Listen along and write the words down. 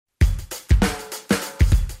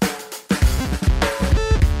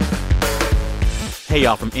Hey,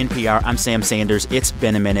 y'all, from NPR, I'm Sam Sanders. It's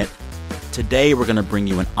been a minute. Today, we're going to bring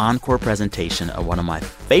you an encore presentation of one of my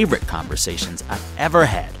favorite conversations I've ever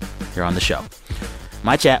had here on the show.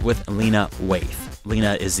 My chat with Lena Waithe.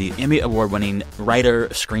 Lena is the Emmy Award-winning writer,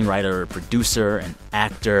 screenwriter, producer, and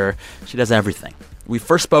actor. She does everything. We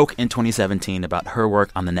first spoke in 2017 about her work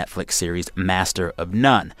on the Netflix series Master of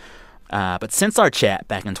None. But since our chat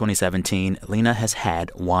back in 2017, Lena has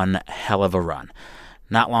had one hell of a run.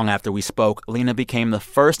 Not long after we spoke, Lena became the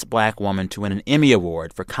first black woman to win an Emmy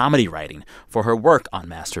Award for comedy writing for her work on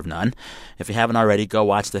Master of None. If you haven't already, go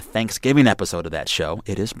watch the Thanksgiving episode of that show.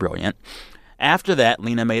 It is brilliant. After that,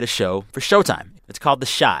 Lena made a show for Showtime. It's called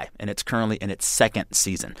The Chi, and it's currently in its second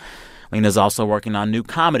season. Lena's also working on new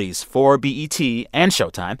comedies for BET and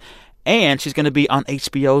Showtime, and she's going to be on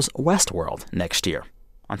HBO's Westworld next year.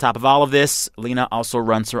 On top of all of this, Lena also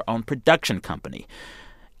runs her own production company.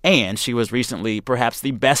 And she was recently perhaps the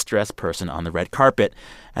best-dressed person on the red carpet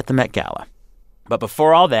at the Met Gala. But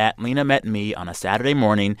before all that, Lena met me on a Saturday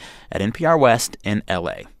morning at NPR West in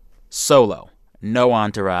L.A. Solo, no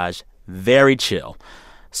entourage, very chill.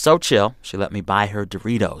 So chill, she let me buy her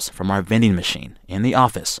Doritos from our vending machine in the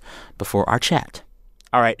office before our chat.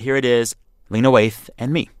 All right, here it is, Lena Waithe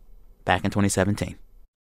and me, back in 2017.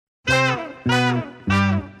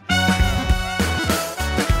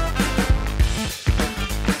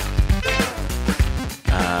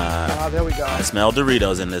 There we go. I smell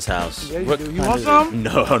Doritos in this house. Yeah, you do. You want some?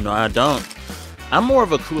 No, I don't. I'm more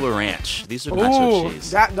of a Cooler Ranch. These are nacho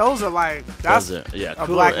cheese. Those are like, that's a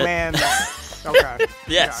black man. Okay.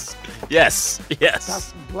 Yes. Yeah. Yes.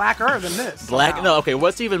 That's blacker than this. Black? Somehow. No, okay.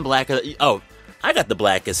 What's even blacker? Oh, I got the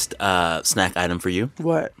blackest snack item for you.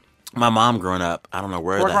 What? My mom growing up, I don't know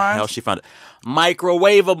where Pork the rinds? hell she found it.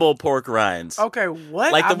 Microwavable pork rinds. Okay,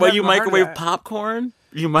 what? Like the I've way you never heard of microwave that. popcorn,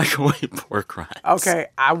 you microwave pork rinds. Okay,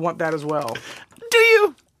 I want that as well. Do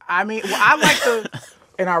you? I mean, well, I like the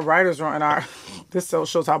in our writers' room. This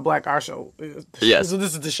shows how black our show is. Yes. So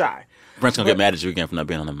this is The Chi. Brent's gonna get mad at you again for not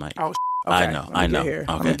being on the mic. Oh, okay. I know. Let me get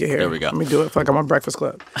Okay, here. there we go. Let me do it. Like I'm on Breakfast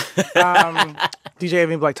Club. DJ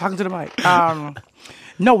Evan be like talking to the mic.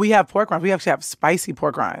 No, we have pork rinds. We actually have spicy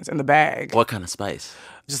pork rinds in the bag. What kind of spice?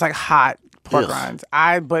 Just like hot pork Ugh. rinds.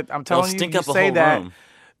 But I'm telling you, stink you up a say whole that room.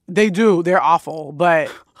 they do. They're awful,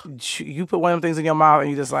 but you put one of them things in your mouth and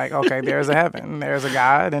you just like, okay, there's a heaven, there's a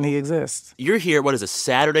God, and He exists. You're here. What is it?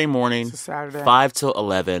 Saturday morning, It's a Saturday. 5 till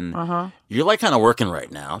 11. You're like kind of working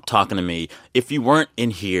right now, talking to me. If you weren't in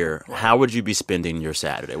here, how would you be spending your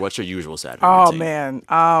Saturday? What's your usual Saturday Oh routine?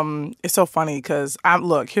 man, it's so funny because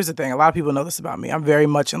look. Here's the thing. A lot of people know this about me. I'm very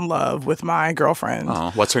much in love with my girlfriend.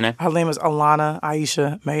 Oh, what's her name? Her name is Alana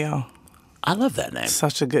Aisha Mayo. I love that name.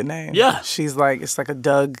 Such a good name. Yeah. She's like, it's like a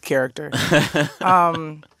Doug character.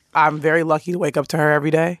 I'm very lucky to wake up to her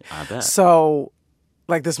every day. I bet. So,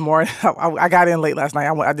 like this morning, I got in late last night.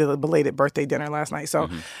 I did a belated birthday dinner last night. So,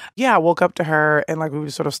 yeah, I woke up to her and like we were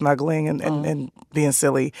sort of snuggling and being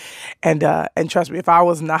silly. And trust me, if I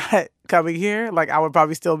was not coming here, like I would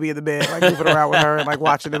probably still be in the bed, like moving around with her and like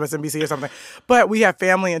watching MSNBC or something. But we have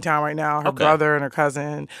family in town right now. Her brother and her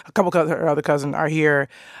cousin, a couple of her other cousins are here.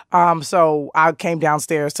 So I came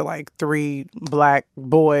downstairs to like 3 black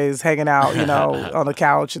boys hanging out, on the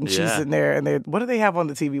couch, and she's sitting there. And what do they have on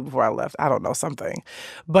the TV before I left? I don't know, something.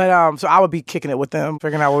 But so I would be kicking it with them,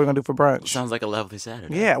 figuring out what we're gonna do for brunch. Sounds like a lovely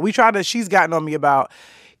Saturday. Yeah, we tried to. She's gotten on me about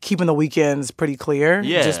keeping the weekends pretty clear.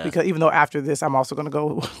 Yeah. Just because, even though after this, I'm also going to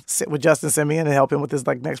go sit with Justin Simeon and help him with his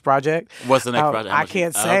like next project. What's the next project? I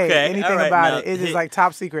can't say anything about it. It is like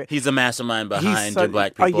top secret. He's a mastermind behind Dear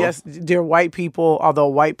Black People. Oh, yes, Dear White People, although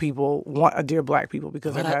white people want a Dear Black People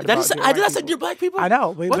because they're mad about Dear White Did I say People. Dear Black People? I know.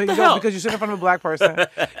 What the hell? Because you're sitting in front of a black person.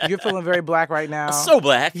 You're feeling very black right now. So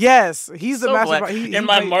black. Yes. He's the So mastermind. black. In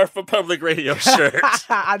my Marfa Public Radio shirt.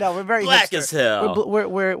 I know. We're very Black hipster. as hell.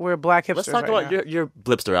 We're black hipsters. Let's talk right about now. your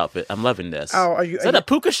Blipster outfit. I'm loving this. Oh, is that a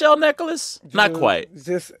puka shell necklace? Not quite.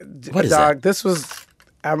 What is that? This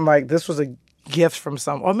was a gift from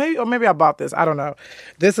or maybe I bought this. I don't know.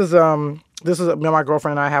 This is me and my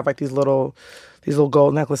girlfriend and I have like these little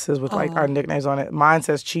gold necklaces with like our nicknames on it. Mine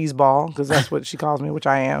says cheese ball because that's what she calls me, which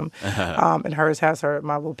I am. And hers has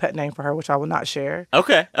my little pet name for her, which I will not share.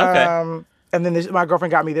 Okay. And then my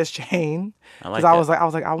girlfriend got me this chain because I was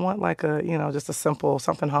like, I want like a just a simple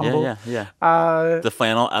something humble. Yeah. The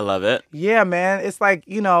flannel, I love it. Yeah, man. It's like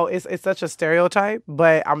it's such a stereotype,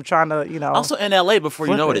 but I'm trying to Also in LA, before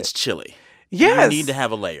you know it, it's chilly. Yes. You need to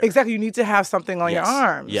have a layer. Exactly. You need to have something on your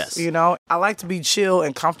arms. Yes. You know, I like to be chill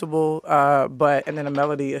and comfortable, and then a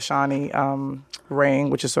melody, a shiny ring,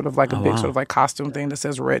 which is sort of like a big sort of like costume thing that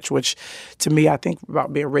says rich, which to me, I think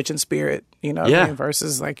about being rich in spirit, you know,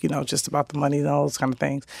 versus like, you know, just about the money and all those kind of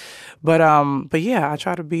things. But yeah, I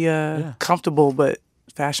try to be comfortable, but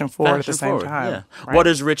fashion forward at the same time. Yeah. Right? What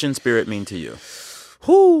does rich in spirit mean to you?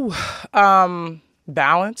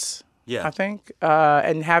 Balance. Yeah. I think,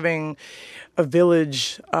 and having a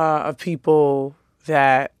village of people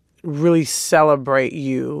that really celebrate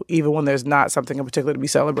you, even when there's not something in particular to be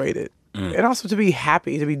celebrated. And also to be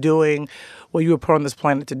happy, to be doing what you were put on this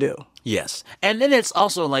planet to do. Yes. And then it's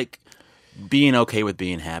also like being okay with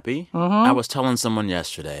being happy. I was telling someone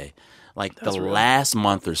yesterday, like last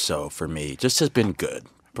month or so for me just has been good.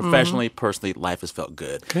 Professionally, personally, life has felt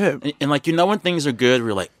good. Good. And like, you know, when things are good,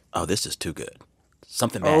 we're like, oh, this is too good.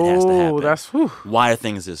 Something bad has to happen. Why are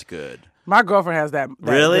things this good? My girlfriend has that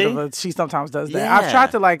really? She sometimes does that. Yeah. I've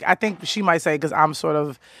tried to like, I think she might say, because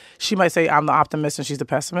she might say I'm the optimist and she's the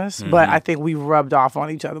pessimist, but I think we rubbed off on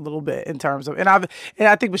each other a little bit in terms of, and I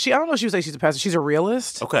think, but I don't know if she would say she's a pessimist. She's a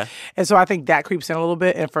realist. Okay. And so I think that creeps in a little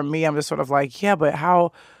bit. And for me, I'm just sort of like, yeah, but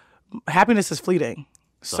happiness is fleeting.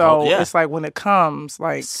 So it's like when it comes,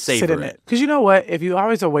 like sit in it. Because you know what? If you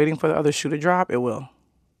always are waiting for the other shoe to drop, it will.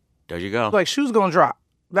 There you go. Like, shoes gonna drop.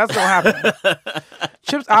 That's gonna happen.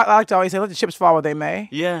 Chips. I like to always say, let the chips fall where they may.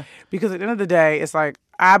 Yeah. Because at the end of the day, it's like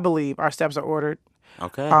I believe our steps are ordered.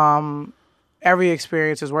 Okay. Every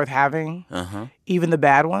experience is worth having, even the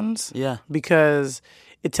bad ones. Yeah. Because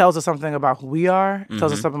it tells us something about who we are. It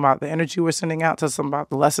tells us something about the energy we're sending out. It tells us something about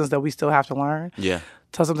the lessons that we still have to learn. Yeah.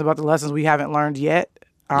 It tells us something about the lessons we haven't learned yet.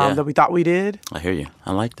 That we thought we did. I hear you.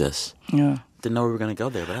 I like this. Yeah. Didn't know we were going to go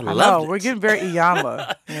there, but I love it. We're getting very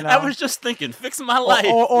Iyanla. You know? I was just thinking, fix my life.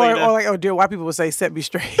 Or dear white people would say, set me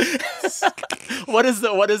straight. What's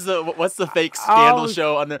the fake scandal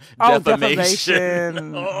show on the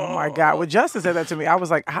defamation? Oh my God. When Justin said that to me, I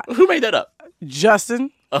was like, who made that up?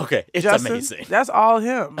 Justin. Okay, it's amazing. That's all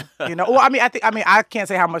him. You know. Well, I can't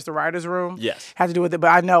say how much the writers' room had to do with it, but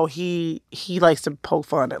I know he likes to poke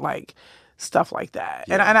fun at like stuff like that.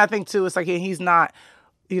 Yeah. And I think too, it's like he's not,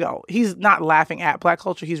 you know, he's not laughing at Black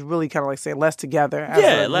culture. He's really kind of like saying, let's together as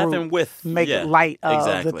a laughing group with make light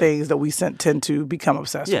of the things that we tend to become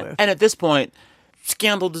obsessed with. And at this point,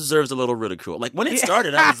 Scandal deserves a little ridicule. Like when it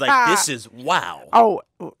started, I was like, this is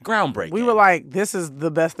groundbreaking. We were like, this is the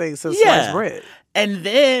best thing since sliced bread. And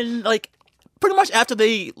then like pretty much after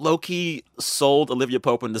they low-key sold Olivia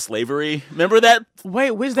Pope into slavery. Remember that?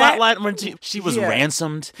 Wait, which that line when she was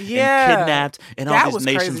ransomed and kidnapped, and all these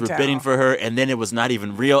nations were bidding for her, and then it was not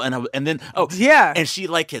even real, and she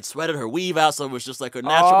like had sweated her weave out, so it was just like her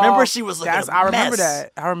natural. Remember, she was like I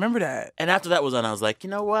remember that. And after that was on, I was like,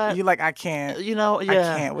 you know what? You like I can't. You know, I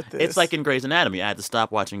can't with this. It's like in Grey's Anatomy. I had to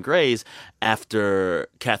stop watching Grey's after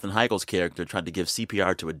Katherine Heigl's character tried to give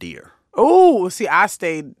CPR to a deer. Oh, see, I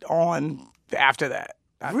stayed on after that.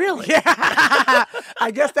 Really? Yeah.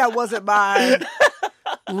 I guess that wasn't my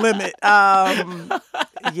limit.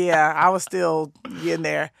 Yeah, I was still in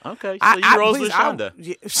there. Okay, so you rose with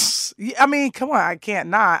Shonda. I mean, come on, I can't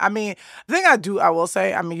not. I mean, the thing I will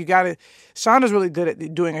say, I mean, you got to. Shonda's really good at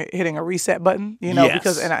hitting a reset button, you know,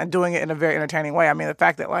 because and doing it in a very entertaining way. I mean, the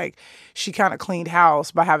fact that like she kind of cleaned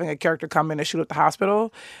house by having a character come in and shoot up the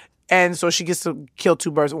hospital. And so she gets to kill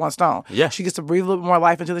two birds with one stone. Yeah. She gets to breathe a little bit more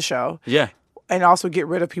life into the show. Yeah. And also get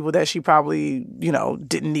rid of people that she probably, you know,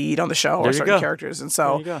 didn't need on the show or certain characters. And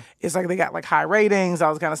so it's like they got like high ratings,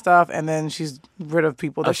 all this kind of stuff. And then she's rid of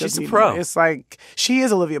people that she's a pro. It's like she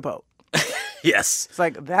is Olivia Pope. Yes. It's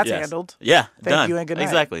like that's handled. Yeah. Thank you and good night.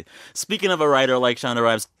 Exactly. Speaking of a writer like Shonda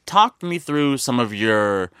Rhimes, talk me through some of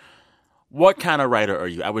your... What kind of writer are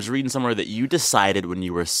you? I was reading somewhere that you decided when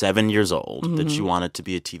you were 7 years old that you wanted to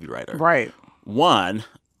be a TV writer. Right. One,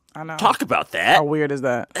 I know. Talk about that. How weird is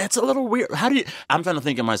that? It's a little weird. I'm trying to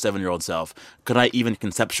think of my 7-year-old self. Could I even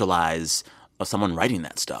conceptualize of someone writing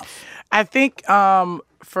that stuff? I think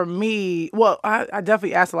for me, well, I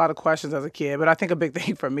definitely asked a lot of questions as a kid, but I think a big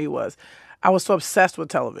thing for me was I was so obsessed with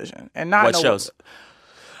television. And not what shows?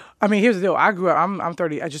 I mean, here's the deal. I grew up, I'm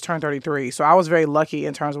 30, I just turned 33. So I was very lucky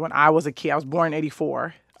in terms of when I was a kid. I was born in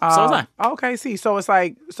 84. So was I. Okay, see. So it's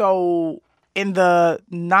like, in the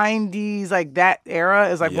 90s, like that era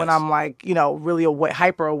is like when I'm like, you know, really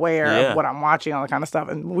hyper aware of what I'm watching, all that kind of stuff.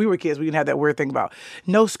 And when we were kids, we didn't have that weird thing about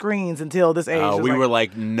no screens until this age. We were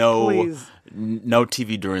like, no. Please. no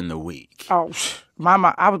TV during the week. Oh, my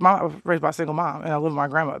mom, I was raised by a single mom, and I lived with my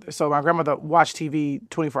grandmother. So my grandmother watched TV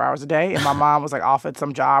 24 hours a day, and my mom was like off at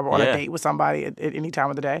some job or on a date with somebody at any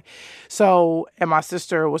time of the day. So, and my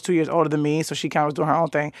sister was 2 years older than me, so she kind of was doing her own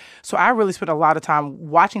thing. So I really spent a lot of time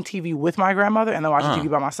watching TV with my grandmother and then watching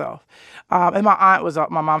TV by myself. And my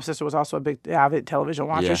aunt my mom's sister was also a big avid television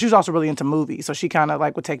watcher. Yeah. She was also really into movies, so she kind of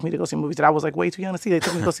like would take me to go see movies that I was like way too young to see. They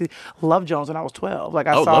took me to go see Love Jones when I was 12. Like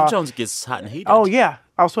I saw Love Jones gets hot and heated. Oh yeah,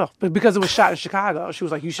 I was 12, but because it was shot in Chicago, she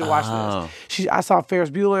was like, "You should watch this." I saw Ferris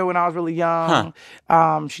Bueller when I was really young.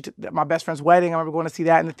 She took my best friend's wedding. I remember going to see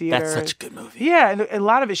that in the theater. That's such a good movie. Yeah, and a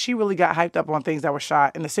lot of it, she really got hyped up on things that were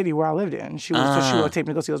shot in the city where I lived in. So she would take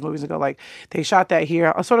me to go see those movies and go like, "They shot that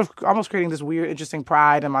here." Sort of almost creating this weird, interesting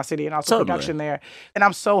pride in my city and also production there. And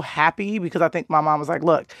I'm so happy because I think my mom was like,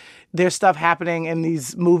 "Look, there's stuff happening in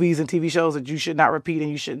these movies and TV shows that you should not repeat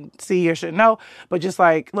and you shouldn't see or shouldn't know. But just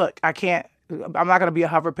like, look, I'm not going to be a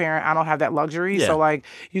hover parent. I don't have that luxury. Yeah. So like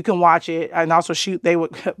you can watch it. And also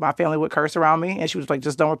my family would curse around me and she was like,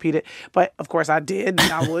 just don't repeat it. But of course I did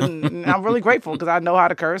and I wouldn't. And I'm really grateful because I know how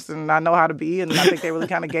to curse and I know how to be. And I think they really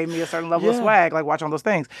kind of gave me a certain level of swag, like watching all those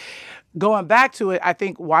things. Going back to it, I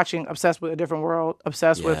think watching Obsessed with a Different World,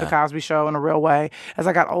 Obsessed with The Cosby Show in a real way. As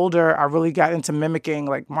I got older, I really got into mimicking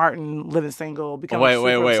like Martin, living single, becoming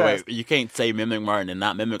Wait. You can't say mimic Martin and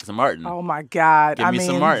not mimic some Martin. Oh my God. Give me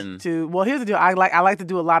some Martin. Well, here's the deal. I like to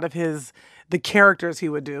do a lot of the characters he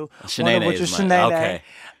would do. Shanae one of which is is Shanae. okay.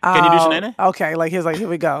 Can you do Shanae? Okay, here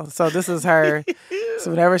we go. So this is her. So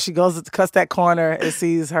whenever she goes to cuss that corner and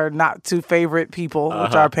sees her not two favorite people,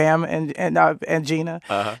 which are Pam and Gina,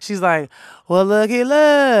 she's like, well, looky.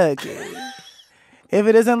 If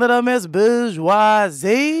it isn't little Miss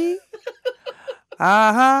Bourgeoisie,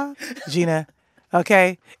 Gina,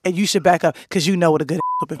 okay? And you should back up because you know what a good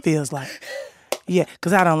whooping feels like. Yeah,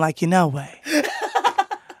 because I don't like you no way.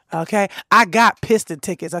 Okay? I got Piston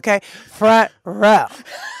tickets, okay? Front row.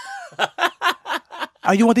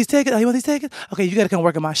 Oh, you want these tickets? Okay, you got to come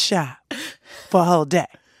work in my shop for a whole day.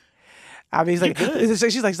 I mean, she's like,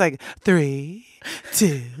 3,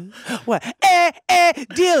 2, 1.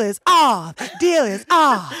 Deal is off.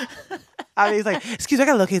 I mean, it's like, excuse me, I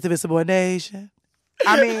got to locate the insubordination.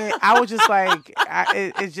 I mean, I was just like,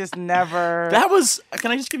 it just never. That was. Can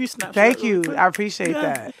I just give you a snapshot? Thank you. I appreciate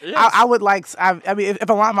that. Yes. I would like. I mean, if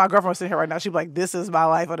my girlfriend was sitting here right now, she'd be like, "This is my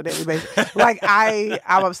life on a daily basis." Like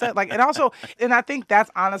I'm upset. Like, and I think that's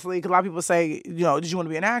honestly because a lot of people say, did you want to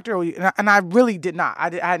be an actor? And I really did not. I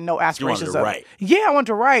had no aspirations. You wanted to write. Yeah, I wanted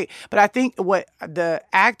to write, but I think what the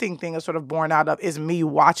acting thing is sort of born out of is me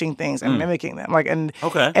watching things and mimicking them. Like, and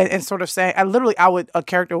sort of saying, a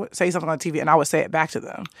character would say something on TV, and I would say it back to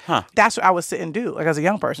them. That's what I would sit and do, like as a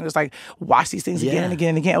young person. Just like watch these things again and again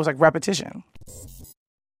and again. It was like repetition.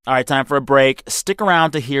 All right, time for a break. Stick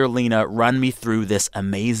around to hear Lena run me through this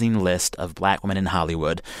amazing list of Black women in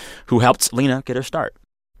Hollywood who helped Lena get her start.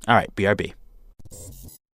 All right, BRB.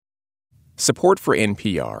 Support for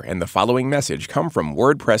NPR and the following message come from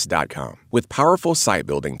WordPress.com. With powerful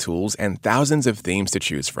site-building tools and thousands of themes to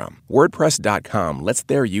choose from, WordPress.com lets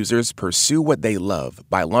their users pursue what they love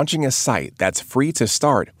by launching a site that's free to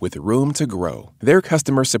start with room to grow. Their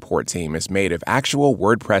customer support team is made of actual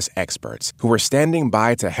WordPress experts who are standing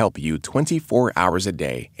by to help you 24 hours a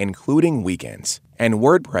day, including weekends. And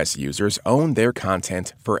WordPress users own their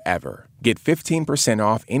content forever. Get 15%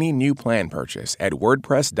 off any new plan purchase at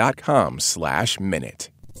wordpress.com/minute.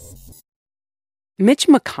 Mitch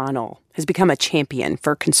McConnell has become a champion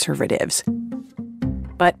for conservatives.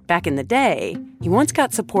 But back in the day, he once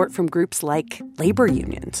got support from groups like labor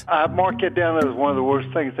unions. I mark it down as one of the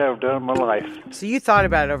worst things I've ever done in my life. So you thought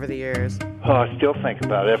about it over the years? Oh, I still think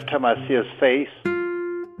about it every time I see his face.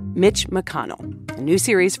 Mitch McConnell, a new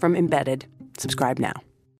series from Embedded. Subscribe now.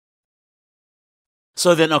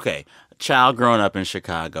 So then, okay, child growing up in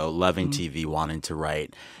Chicago, loving TV, wanting to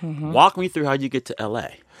write. Walk me through how you get to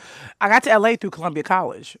L.A. I got to L.A. through Columbia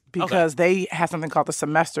College because they have something called the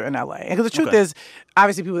semester in L.A. And because the truth is,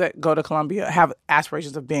 obviously people that go to Columbia have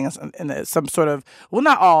aspirations of being in some sort of, well,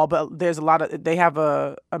 not all, but there's a lot of, they have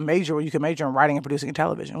a major where you can major in writing and producing and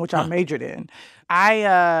television, which I majored in.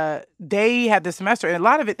 They had this semester, and a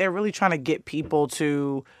lot of it, they're really trying to get people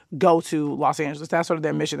to go to Los Angeles. That's sort of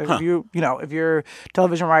their mission. If you're a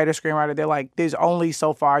television writer, screenwriter, they're like, there's only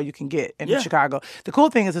so far you can get in Chicago. The cool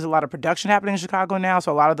thing is there's a lot of production happening in Chicago now,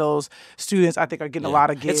 so a lot of those students, I think, are getting a lot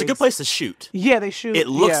of gigs. It's a good place to shoot. Yeah, they shoot. It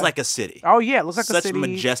looks like a city. Oh, yeah, it looks like a city. Such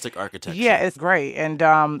majestic architecture. Yeah, it's great.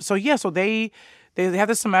 And so they they have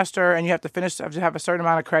the semester, and you have to have a certain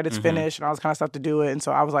amount of credits finished and all this kind of stuff to do it. And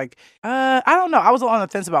so I was like, I don't know. I was on the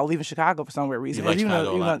fence about leaving Chicago for some weird reason. You like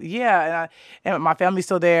Chicago a lot? Yeah, and my family's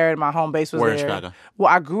still there, and my home base was Where there. in Chicago? Well,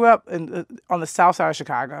 I grew up on the south side of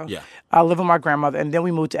Chicago. Yeah. I lived with my grandmother, and then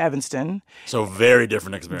we moved to Evanston. So very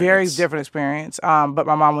different experience. Very different experience. But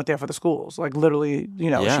my mom went there for the schools. Like literally, she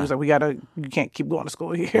was like, you can't keep going to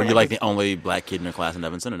school here. Were you like the only black kid in your class in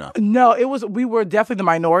Evanston or no? No, we were definitely the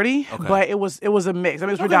minority, but it was a mix. I mean,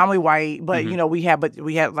 it was predominantly white, but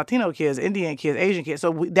we had Latino kids, Indian kids, Asian kids.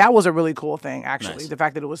 So that was a really cool thing, actually. Nice. The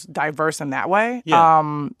fact that it was diverse in that way.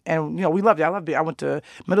 Yeah. And we loved it. I loved it. I went to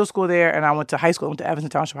middle school there, and I went to high school. I went to Evanston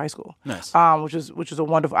Township High School. Nice. Which was a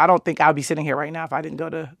wonderful. I don't think I'd be sitting here right now if I didn't go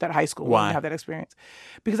to that high school Why? and have that experience,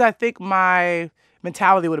 because I think my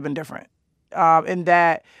mentality would have been different. In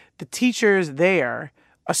that the teachers there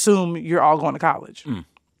assume you're all going to college.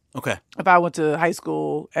 Okay. If I went to high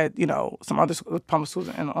school at, some other public schools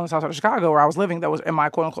on the south side of Chicago where I was living, that was in my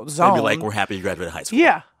quote unquote zone. They'd be like, we're happy you graduated high school.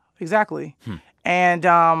 Yeah, exactly. And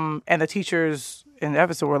the teachers in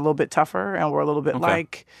Evanston were a little bit tougher and were a little bit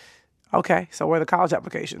like, okay, so where are the college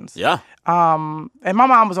applications? Yeah. And my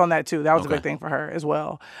mom was on that too. That was a big thing for her as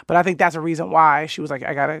well. But I think that's a reason why she was like,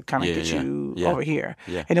 I got to kind of get you over here.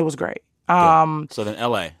 Yeah. And it was great. So then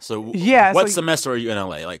L.A. So what semester are you in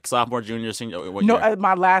L.A.? Like sophomore, junior, senior? What year?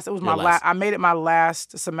 I made it my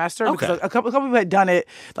last semester because a couple people had done it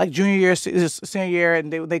like junior year, senior year,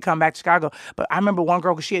 and they come back to Chicago. But I remember one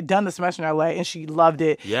girl, because she had done the semester in L.A. and she loved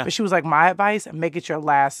it. Yeah. But she was like, my advice, make it your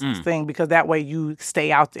last thing, because that way you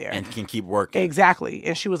stay out there. And can keep working. Exactly.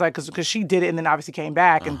 And she was like, because she did it and then obviously came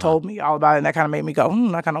back and told me all about it. And that kind of made me go,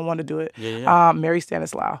 I kind of want to do it. Yeah. Mary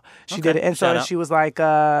Stanislaw. She did it. And so she was like,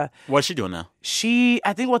 what's she doing now?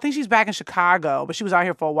 I think she's back in Chicago, but she was out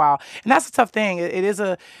here for a while. And that's a tough thing. It is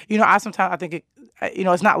I think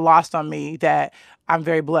it's not lost on me that I'm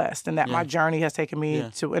very blessed and that my journey has taken me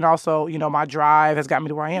to, and also, my drive has got me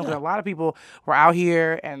to where I am. Because a lot of people were out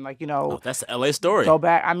here and that's the LA story. Go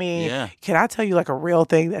back. I mean, can I tell you like a real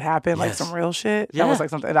thing that happened? Like some real shit? That was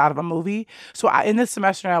like something out of a movie. So in this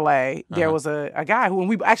semester in LA, there was a guy who, and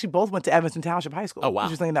we actually both went to Evanston Township High School. Oh, wow.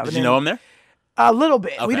 Did you know him there? A little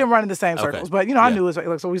bit. Okay. We didn't run in the same circles, but I knew it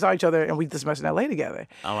was so we saw each other and we did the semester in LA together.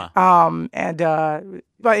 Oh wow.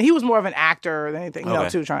 But he was more of an actor than anything,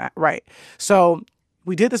 too, trying to act right. So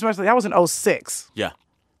we did the semester. That was in 2006. Yeah.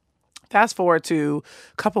 Fast forward to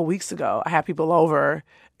a couple weeks ago, I had people over.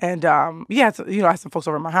 And I had some folks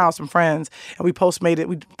over at my house, some friends, and we Postmates.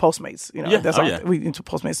 We Postmates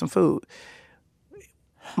some food.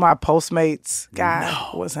 My Postmates guy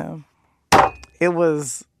was him. It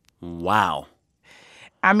was wow.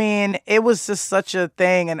 I mean, it was just such a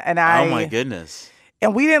thing, and I. Oh my goodness.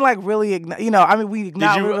 And we didn't really, we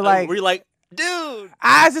acknowledged. Were you like, dude?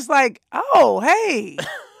 I was just like, oh, hey.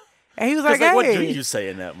 And he was like, hey. What do you say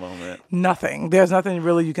in that moment? Nothing. There's nothing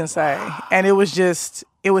really you can say. And it was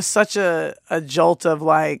such a jolt of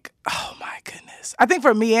like, oh my goodness. I think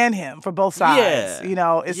for me and him, for both sides,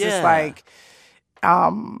 it's just like,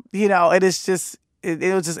 it is just.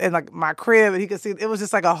 It was just in like my crib, and he could see it was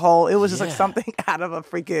just like like something out of a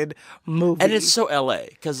freaking movie. And it's so LA,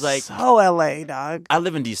 because like so LA, dog. I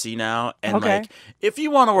live in DC now, and like if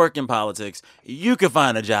you want to work in politics, you can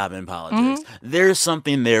find a job in politics. There's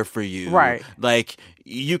something there for you, right? Like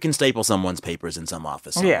you can staple someone's papers in some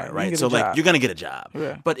office somewhere, right? So like you're gonna get a job.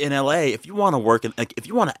 Yeah. But in LA, if you want to work, if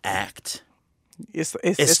you want to act, it's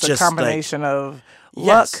a combination of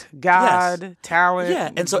luck, God, talent. Yeah,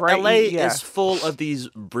 and so LA is full of these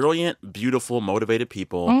brilliant, beautiful, motivated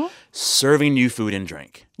people serving you food and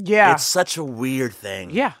drink. Yeah. It's such a weird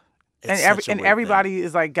thing. Yeah. Everybody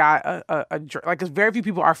is like got a like, because very few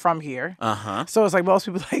people are from here. So it's like most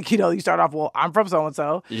people like, you start off, well, I'm from so and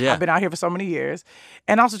so. Yeah. I've been out here for so many years.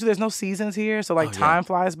 And also too, there's no seasons here, so like time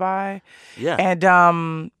flies by. Yeah.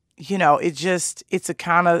 And it's the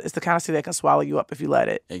kind of city that can swallow you up if you let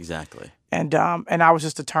it. Exactly. And I was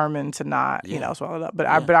just determined to not, swallow it up. But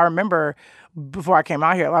I remember before I came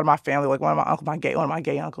out here, a lot of my family, like one of my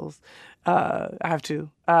gay uncles, I have two.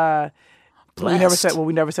 We never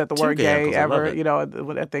said the word gay ever.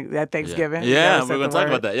 At Thanksgiving. Yeah, we're gonna talk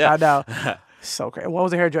about that. Yeah, I know. So crazy. One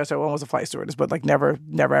was a hairdresser, one was a flight stewardess, but like never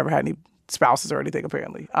ever had any spouses or anything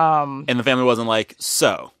apparently. And the family wasn't like,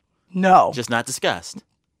 so. No. Just not discussed.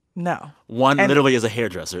 No. One literally is a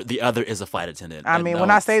hairdresser. The other is a flight attendant. I mean,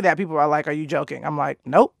 when I say that, people are like, are you joking? I'm like,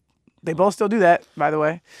 nope. They both still do that, by the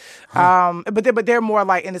way. But they're more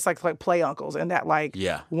like, and it's like play uncles, and that like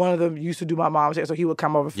one of them used to do my mom's hair, so he would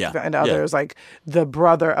come over, and the other is like the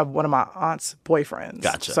brother of one of my aunt's boyfriends.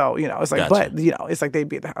 Gotcha. So it's like, but it's like they'd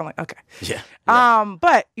be at the. I'm like, okay. Yeah.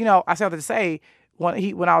 But I say all that to say,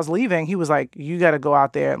 when I was leaving, he was like, you got to go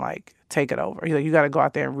out there and like take it over. He's like, you got to go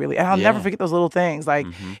out there and really, and I'll never forget those little things. Like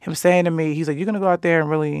him saying to me, he's like, you're going to go out there and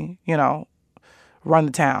really, run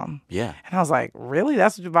the town. Yeah. And I was like, really?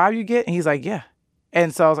 That's the vibe you get? And he's like, yeah.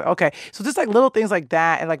 And so I was like, okay. So just like little things like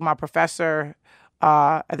that. And like my professor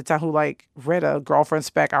at the time who like read a girlfriend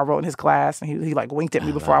spec I wrote in his class, and he like winked at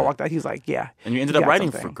me before I walked out. He was like, yeah. And you ended up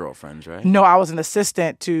writing for Girlfriends, right? No, I was an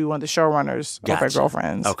assistant to one of the showrunners over at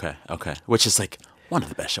Girlfriends. Okay. Which is like one of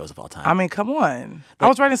the best shows of all time. I mean, come on. I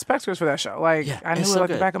was writing spec scripts for that show. Like, I knew it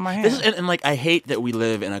like the back of my hand. And like, I hate that we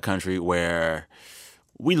live in a country where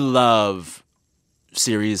we love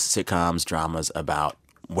series, sitcoms, dramas about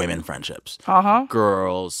women friendships.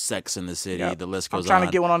 Girls, Sex in the City, the list goes on. I'm trying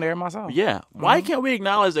to get one on there myself. Yeah. Why can't we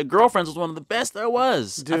acknowledge that Girlfriends was one of the best there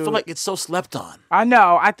was? Dude. I feel like it's so slept on. I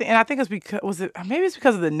know. I think it's because maybe it's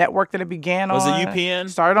because of the network that it began on. Was it UPN?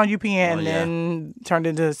 Started on UPN and then turned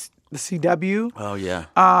into the CW. Oh yeah.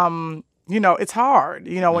 It's hard,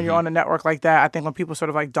 when you're on a network like that. I think when people sort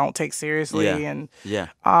of like don't take seriously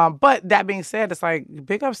but that being said, it's like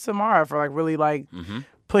big ups to Mara for like really like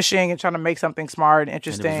pushing and trying to make something smart and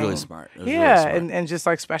interesting. And it was really smart. And just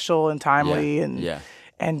like special and timely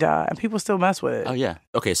and people still mess with it. Oh yeah.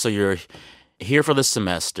 Okay, so you're here for the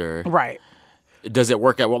semester. Right. Does it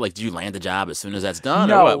work out well? Like, do you land a job as soon as that's done?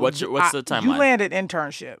 No. Or what? What's the timeline? You land an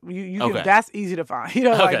internship. You can, Okay. That's easy to find.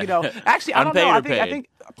 Actually, I don't know. I think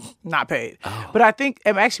not paid. But I think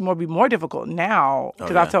it actually be more difficult now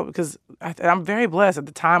because I'm very blessed. At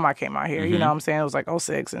the time I came out here, you know what I'm saying? It was like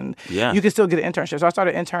 2006, and you could still get an internship. So I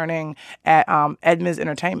started interning at Edmonds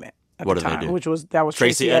Entertainment at what the did time, they do? which was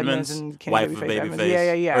Tracy Edmonds and Kenny wife of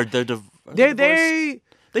Babyface. Yeah. Or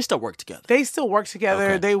they still work together. They still work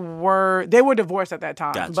together. Okay. They were divorced at that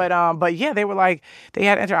time. Gotcha. But yeah, they were like, they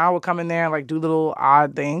had I would come in there and like do little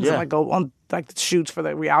odd things and like go on like the shoots for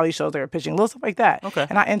the reality shows they were pitching, little stuff like that. Okay.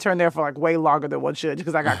 And I interned there for like way longer than one should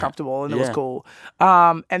because I got comfortable and it was cool.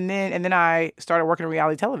 And then I started working in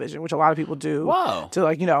reality television, which a lot of people do. Whoa. To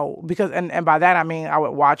like, because and by that I mean I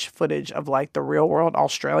would watch footage of like the Real World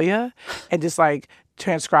Australia and just like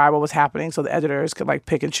transcribe what was happening so the editors could like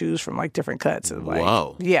pick and choose from like different cuts and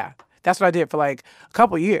like yeah, that's what I did for like a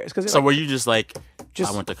couple of years. So were you just like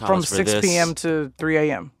I went to college from for 6 this? p.m. to 3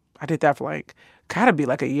 a.m. I did that for like gotta be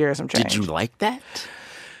like a year or some change. Did you like that?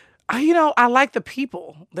 I like the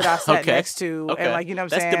people that I sat next to. Okay. And like, you know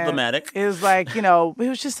what I'm saying? That's diplomatic. It was like, it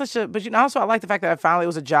was just such a, but also I like the fact that finally it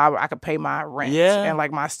was a job where I could pay my rent and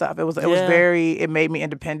like my stuff. It was it made me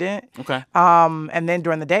independent. Okay. And then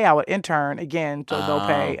during the day I would intern again to go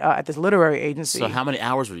pay at this literary agency. So how many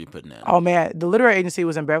hours were you putting in? Oh man, the literary agency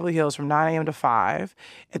was in Beverly Hills from 9 a.m. to 5.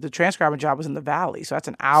 The transcribing job was in the Valley. So that's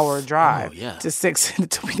an hour drive to 6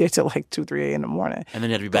 to be there till like 2, 3 a.m. in the morning. And then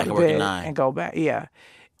you had to be back at work at 9. And go back, yeah.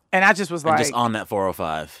 And I just was like... just on that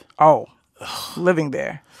 405. Oh, living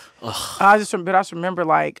there. I just remember,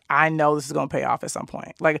 like, I know this is going to pay off at some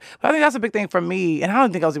point. Like, but I think that's a big thing for me. And I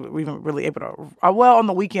don't think I was even really able to... on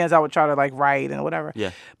the weekends, I would try to, like, write and whatever.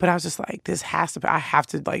 Yeah. But I was just like, I have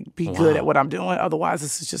to, like, be good at what I'm doing. Otherwise,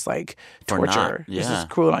 this is just, like, torture. This is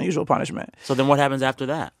cruel and unusual punishment. So then what happens after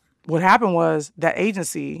that? What happened was that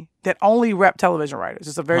agency that only rep television writers.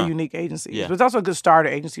 It's a very unique agency. Yeah. But it's also a good starter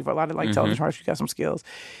agency for a lot of like television writers. You got some skills.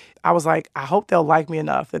 I was like, I hope they'll like me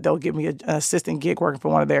enough that they'll give me an assistant gig working for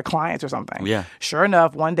one of their clients or something. Yeah. Sure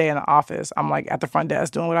enough, one day in the office, I'm like at the front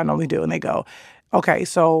desk doing what I normally do. And they go, okay,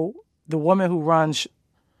 so the woman who runs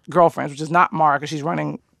Girlfriends, which is not Mara because she's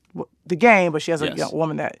running the game, but she has a young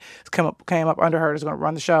woman that came up under her that's going to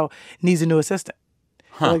run the show, needs a new assistant.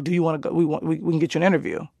 Like, do you want to go? We can get you an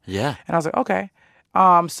interview. Yeah. And I was like, okay.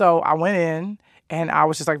 So I went in and I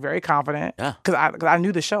was just like very confident because I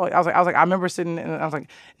knew the show. I was like, I remember sitting and I was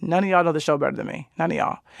like, none of y'all know the show better than me. None of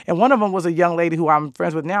y'all. And one of them was a young lady who I'm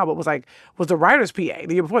friends with now, but was the writer's PA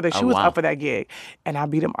the year before that. She was up for that gig, and I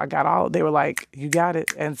beat them. I got all. They were like, you got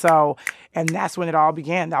it. And that's when it all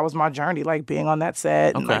began. That was my journey, like being on that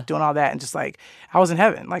set and like doing all that, and just like I was in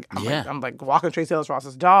heaven. Like I'm like walking Tracy Ellis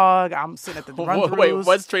Ross's dog. I'm sitting at the run-throughs. Wait,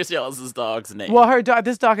 what's Tracy Ellis's dog's name? Well,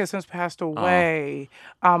 this dog has since passed away.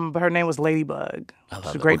 But her name was Ladybug.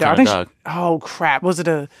 She's a great dog. Oh crap! Was it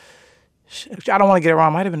a? I don't want to get it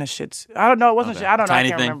wrong. It might have been a Shih. I don't know. It wasn't. I don't know. I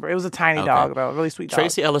can't remember. It was a tiny dog though. A really sweet dog.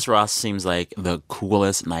 Tracy Ellis Ross seems like the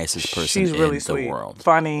coolest, nicest person She's really in sweet. the world.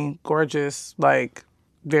 Funny, gorgeous, like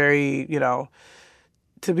very,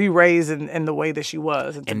 to be raised in the way that she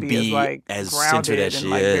was and to be as like grounded as and she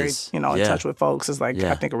like is. very, in touch with folks is like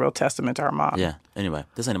I think a real testament to her mom. Yeah. Anyway,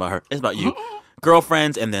 this ain't about her. It's about you.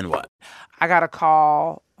 Girlfriends, and then what? I got a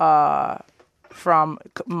call from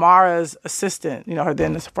Mara's assistant, her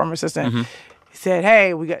then former assistant. He said,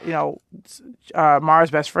 hey, we got, Mara's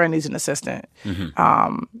best friend needs an assistant.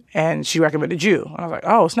 And she recommended you. And I was like,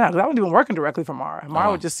 oh, snap. Because I wasn't even working directly for Mara.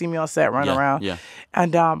 Mara would just see me on set running around. Yeah.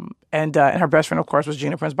 And her best friend, of course, was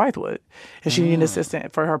Gina Prince Bythewood. And she needed an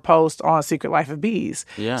assistant for her post on Secret Life of Bees.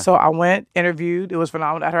 Yeah. So I went, interviewed. It was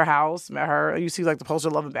phenomenal at her house. Met her. You see, like, the poster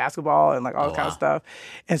Love and Basketball and, like, all that kind of stuff.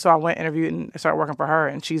 And so I went, interviewed, and started working for her.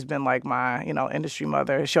 And she's been, like, my, industry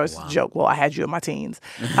mother. She always joke, well, I had you in my teens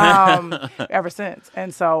ever since.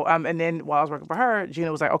 And so, and then while I was working for her,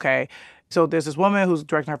 Gina was like, okay, so there's this woman who's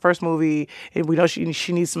directing her first movie, and we know she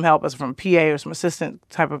needs some help as from PA or some assistant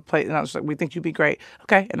type of place. And I was like, we think you'd be great.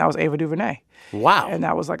 Okay. And that was Ava DuVernay. Wow. And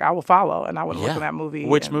that was like, I Will Follow. And I would work on that movie.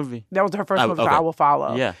 Which movie? That was her first movie, okay. I Will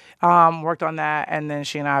Follow. Yeah. Worked on that, and then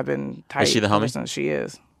she and I have been tight. Is she the homie? Since she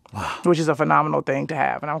is. Wow. Which is a phenomenal thing to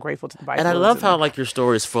have, and I'm grateful to the Bythewoods. And I love how, like, your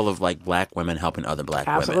story is full of, like, black women helping other black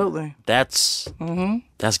women. Absolutely. That's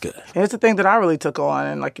good. And it's the thing that I really took on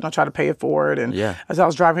and, like, try to pay it forward. And as I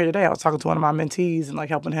was driving here today, I was talking to one of my mentees and, like,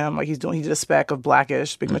 helping him. Like, he did a spec of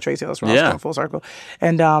Blackish, speaking of Tracy Ellis Ross, going full circle.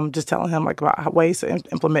 And just telling him, like, about ways to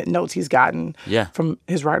implement notes he's gotten from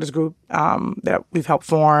his writers group that we've helped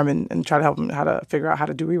form and try to help him how to figure out how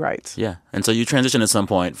to do rewrites. Yeah. And so you transitioned at some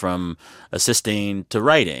point from assisting to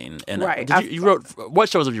writing. And right. You wrote, what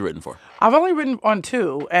shows have you written for? I've only written on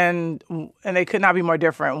 2, and they could not be more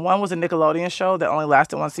different. One was a Nickelodeon show that only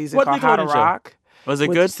lasted 1 season called How to Rock. Was it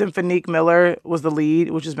good? Symphonique Miller was the lead,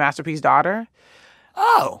 which is Masterpiece's daughter.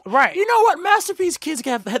 Oh, right. You know what? Masterpiece kids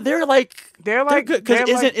have. They're good. Because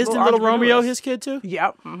isn't Little Romeo his kid too?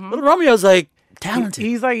 Yep. Little Romeo's like talented.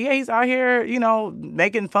 He's like, he's out here,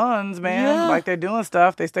 making funds, man. Yeah. Like, they're doing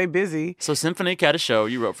stuff. They stay busy. So Symphonique had a show.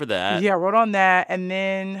 You wrote for that. Yeah, I wrote on that, and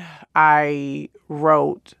then I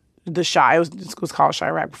wrote The Shy. It was called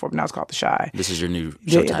Chirac before, but now it's called The Shy. This is your new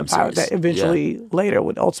Showtime series. That eventually later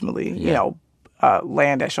would ultimately,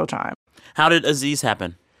 land at Showtime. How did Aziz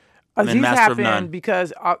happen? Aziz happened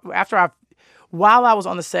because while I was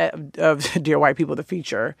on the set of Dear White People, the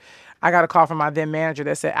feature, I got a call from my then manager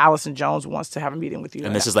that said Allison Jones wants to have a meeting with you.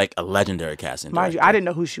 And this is like a legendary casting director. Mind you, I didn't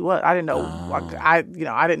know who she was. I didn't know. I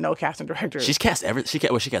didn't know casting directors. She's cast everything.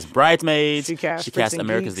 She cast Bridesmaids. She cast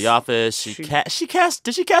America's The Office. She cast.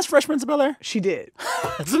 Did she cast Fresh Prince of Bel-Air? She did.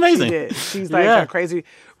 That's amazing. She did. She's like a crazy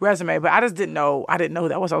resume, but I just didn't know. I didn't know who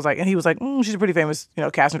that was. I was like, and he was like, she's a pretty famous,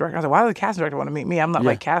 casting director. I was like, why does the casting director want to meet me? I'm not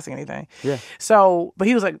like casting anything. Yeah. So, but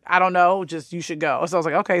he was like, I don't know, just you should go. So I was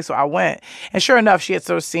like, okay. So I went, and sure enough, she had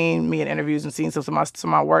sort of seen me in interviews and seen some of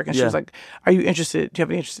my work, and she was like, are you interested? Do you have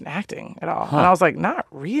any interest in acting at all? And I was like, not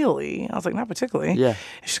really. I was like, not particularly. Yeah. And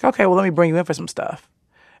she's like, okay, well, let me bring you in for some stuff.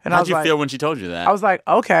 And how'd you feel when she told you that? I was like,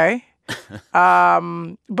 okay.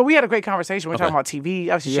 But we had a great conversation. We were talking about TV.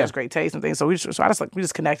 Obviously, she has great taste and things. So we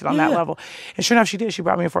just connected on that level. And sure enough, she did. She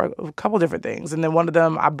brought me in for a couple different things. And then one of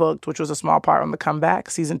them I booked, which was a small part on The Comeback,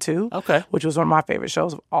 season 2. Okay. Which was one of my favorite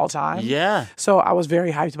shows of all time. Yeah. So I was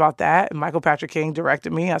very hyped about that. And Michael Patrick King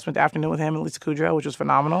directed me. I spent the afternoon with him and Lisa Kudrow, which was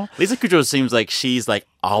phenomenal. Lisa Kudrow seems like she's like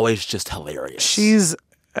always just hilarious. She's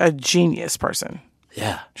a genius person.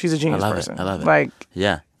 Yeah. She's a genius person. I love it. Like,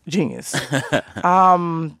 yeah. Genius.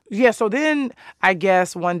 So then I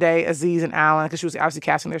guess one day Aziz and Alan, because she was obviously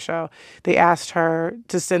casting their show, they asked her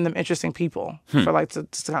to send them interesting people for like to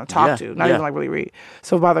kind of talk to, not even like really read.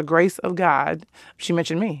 So by the grace of God, she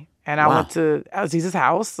mentioned me. And I went to Aziz's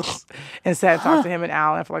house and sat and talked to him and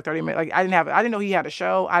Alan for like 30 minutes. Like I didn't know he had a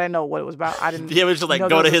show. I didn't know what it was about. I didn't. Yeah, we just like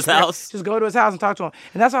go to his house. Just go to his house and talk to him.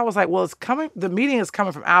 And that's why I was like, well, it's coming. The meeting is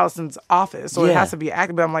coming from Allison's office, so it has to be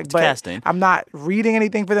active. But I'm like, casting. I'm not reading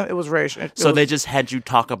anything for them. It was very. They just had you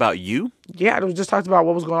talk about you. Yeah, it was just talked about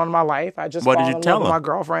what was going on in my life. I just fallen in love with my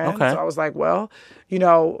girlfriend. Okay. So I was like, well,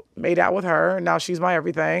 made out with her. And now she's my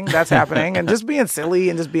everything. That's happening. And just being silly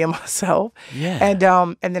and just being myself. Yeah. And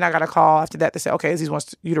then I got a call after that to say, okay, Aziz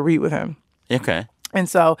wants you to read with him. Okay. And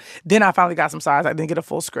so then I finally got some sides. I didn't get a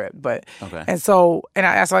full script, but okay. And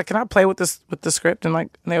I asked like, can I play with the script? And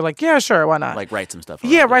they were like, yeah, sure, why not? Like write some stuff.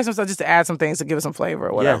 Write some stuff just to add some things to give it some flavor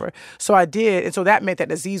or whatever. Yeah. So I did, and so that meant that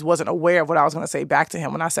Aziz wasn't aware of what I was going to say back to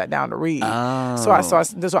him when I sat down to read. Oh.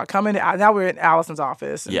 So I come in. Now we're in Allison's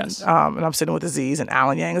office. And, yes. And I'm sitting with Aziz, and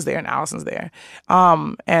Alan Yang is there, and Allison's there.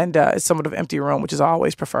 And it's somewhat of an empty room, which is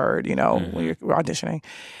always preferred, when we're auditioning.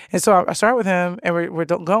 And so I start with him, and we're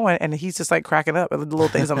going, and he's just like cracking up at the little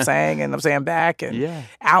things I'm saying. And I'm saying back, and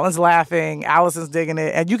Alan's laughing, Allison's digging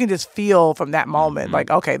it, and you can just feel from that moment,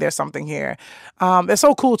 like, okay, there's something here. It's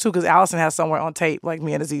so cool too because Allison has somewhere on tape, like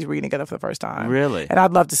me and Aziz reading together for the first time. Really, and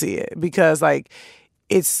I'd love to see it because, like,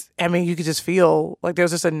 you could just feel like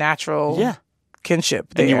there's just a natural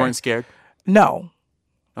kinship there. And you weren't scared? No.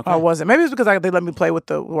 Okay. I wasn't. Maybe it's because they let me play with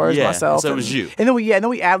the words myself. So it was you. And then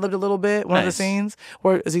we ad-libbed a little bit, one of the Nice. scenes,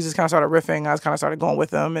 where Aziz kind of started riffing. I kind of started going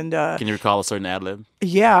with him. And Can you recall a certain ad-lib?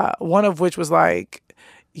 yeah, one of which was like,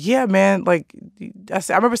 yeah, man, like, I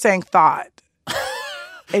remember saying thought.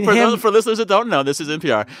 And For listeners that don't know, this is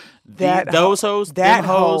NPR. Those hoes, that them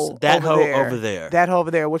hoes, that hoe there, over there. That hoe over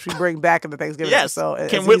there, which we bring back in the Thanksgiving Yes. episode.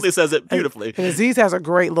 Kim Whitley says it beautifully. And Aziz has a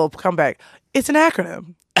great little comeback. It's an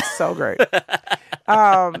acronym. So great. It's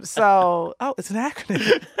an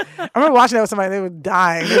acronym. I remember watching that with somebody, they were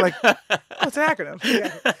dying. They were like, oh, it's an acronym.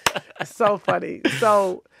 Yeah. It's so funny.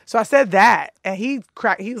 So I said that, and he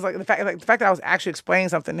was like, the fact that I was actually explaining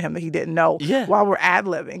something to him that he didn't know while we're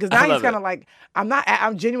ad-libbing. Because now he's kind of like,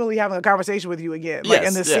 I'm genuinely having a conversation with you again, like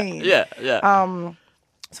in this scene. Yeah.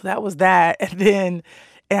 So that was that. And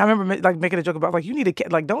I remember like making a joke about like, you need to,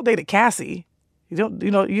 like, don't date a Cassie. You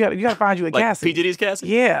gotta find you a Like Cassie. P. Diddy's Cassie?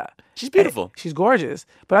 Yeah. She's beautiful. And she's gorgeous.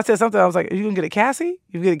 But I said something, I was like, you gonna get a Cassie?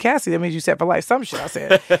 If you get a Cassie, that means you set for life. Some shit I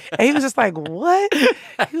said. And he was just like, what?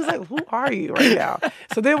 He was like, who are you right now?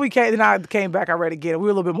 So then I came back, I read again. We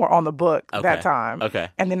were a little bit more on the book that time. Okay.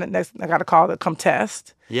 And then the next, I got a call to come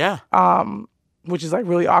test. Yeah. Which is like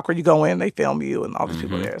really awkward. You go in, they film you, and all these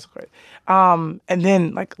people there. It's great. And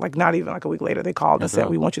then like not even like a week later, they called and said,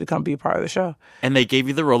 we want you to come be a part of the show. And they gave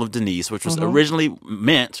you the role of Denise, which was originally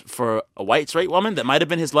meant for a white straight woman that might have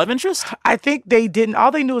been his love interest. I think they didn't. All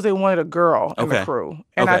they knew was they wanted a girl in the crew,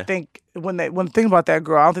 and I think when thinking about that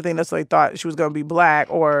girl, I don't think they necessarily thought she was going to be black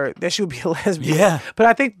or that she would be a lesbian. Yeah. But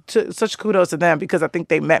I think such kudos to them, because I think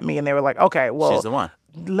they met me and they were like, okay, well, she's the one.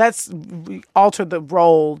 Let's alter the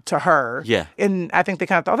role to her. Yeah. And I think they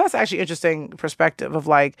kind of thought, that's actually interesting perspective of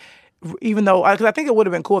like, even though, because I think it would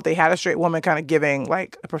have been cool if they had a straight woman kind of giving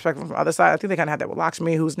like a perspective from the other side. I think they kind of had that with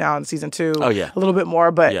Lakshmi, who's now in season 2. Oh, yeah. A little bit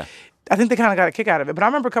more, but yeah. I think they kind of got a kick out of it. But I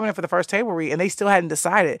remember coming in for the first table read and they still hadn't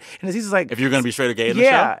decided. And Aziz was like, if you're going to be straight or gay in the show?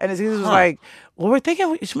 Yeah. And Aziz was like, well, we're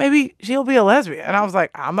thinking maybe she'll be a lesbian. And I was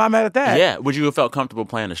like, I'm not mad at that. Yeah. Would you have felt comfortable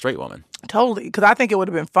playing a straight woman? Totally. Because I think it would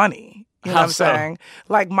have been funny. You know what I'm saying?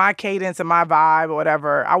 Like my cadence and my vibe or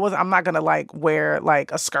whatever. I'm not gonna like wear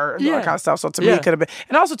like a skirt and all that kind of stuff. So to me, it could have been.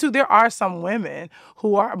 And also too, there are some women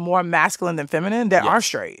who are more masculine than feminine that are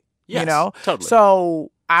straight. Yes, you know, totally.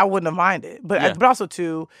 So I wouldn't have minded. But also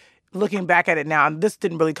too, looking back at it now, and this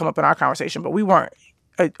didn't really come up in our conversation, but we weren't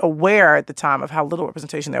aware at the time of how little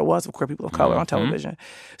representation there was of queer people of color on television.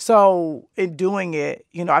 So in doing it,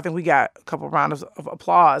 you know, I think we got a couple of rounds of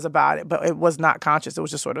applause about it, but it was not conscious. It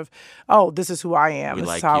was just sort of, oh, this is who I am.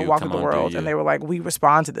 This is how I walk through the world. And they were like, we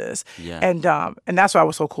respond to this. Yeah. And that's why I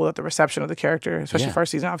was so cool at the reception of the character, especially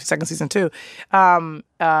first season, obviously second season too,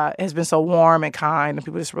 has been so warm and kind, and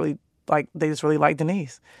people just really they just really like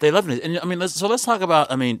Denise. They love it. And I mean, let's talk about,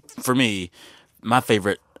 for me, my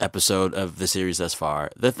favorite episode of the series thus far,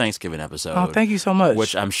 the Thanksgiving episode. Oh, thank you so much.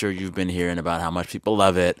 Which I'm sure you've been hearing about how much people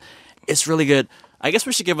love it. It's really good. I guess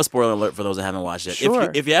we should give a spoiler alert for those that haven't watched it.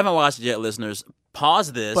 Sure. If you haven't watched it yet, listeners,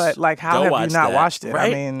 pause this. But how have you not watched it?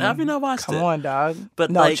 Right? I mean, how have you not watched it? Come on, dog. But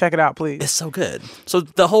no, check it out, please. It's so good. So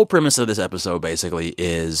the whole premise of this episode basically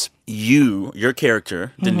is your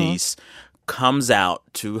character, Denise, comes out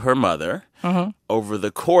to her mother over the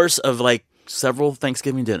course of several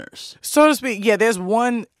Thanksgiving dinners, so to speak. Yeah, there's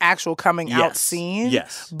one actual coming out scene.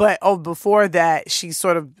 Yes, but before that, she's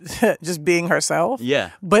sort of just being herself. Yeah,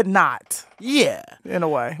 but not. Yeah, in a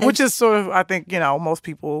way, which is sort of, I think, most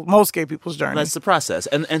gay people's journey. That's the process,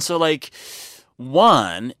 and so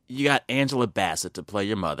one, you got Angela Bassett to play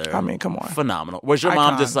your mother. I mean, come on. Phenomenal. Was your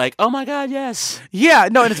mom just like, oh my God, yes? Yeah,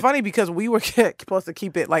 no, and it's funny because we were supposed to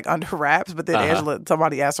keep it under wraps, but then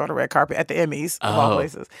somebody asked her on the red carpet at the Emmys, of all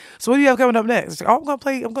places. So what do you have coming up next? She's like, I'm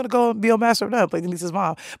going to go and be on Master of None, play Denise's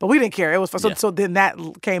mom. But we didn't care. It was fun. So then that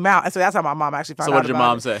came out, and so that's how my mom actually found out. So what did your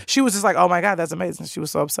mom say? She was just like, oh my God, that's amazing. She was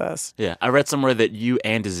so obsessed. Yeah, I read somewhere that you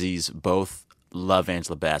and Aziz both love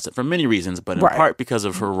Angela Bassett for many reasons, but in part because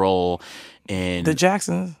of her role in The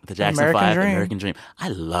Jacksons, American 5, American Dream. I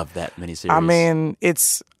love that miniseries. I mean,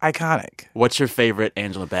 it's iconic. What's your favorite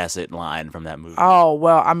Angela Bassett line from that movie? Oh,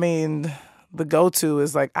 well, I mean, the go-to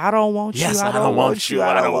is I don't want you, I don't want you,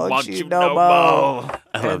 I don't want you no more.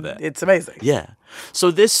 I love that. It's amazing. Yeah.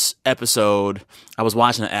 So this episode, I was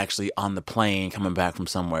watching it actually on the plane coming back from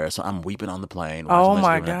somewhere, so I'm weeping on the plane watching oh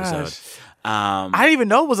my gosh. Episode. I didn't even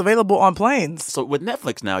know it was available on planes. So with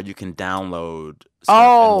Netflix now, you can download stuff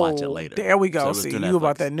and watch it later. There we go. So see, you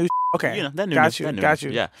about that new okay. That new got you.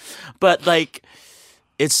 Yeah. But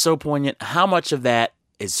it's so poignant. How much of that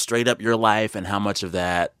is straight up your life and how much of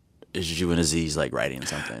that is you and Aziz like writing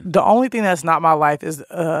something? The only thing that's not my life is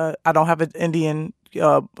I don't have an Indian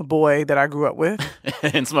boy that I grew up with.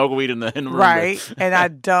 And smoke weed in the room. Right. And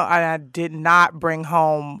I did not bring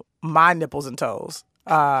home my nipples and toes.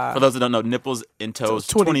 For those that don't know, Nipples and Toes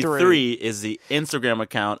 23 is the Instagram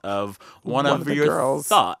account of one of your girls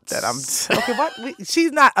thoughts. That I'm okay. What?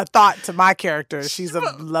 She's not a thought to my character. She's a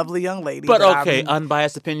lovely young lady. But okay,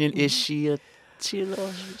 unbiased opinion, is she a little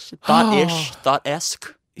thought-ish,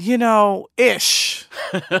 thought-esque? You know, ish.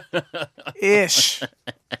 Ish.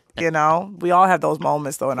 You know, we all have those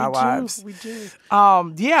moments though in our lives. We do.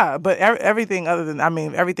 Yeah, but everything other than,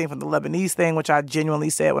 everything from the Lebanese thing, which I genuinely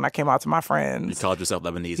said when I came out to my friends. You called yourself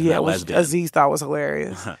Lebanese and yeah, not which lesbian. Aziz thought was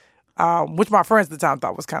hilarious. Which my friends at the time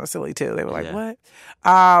thought was kind of silly too. They were like, Yeah.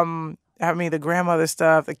 what? The grandmother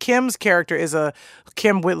stuff. Kim's character is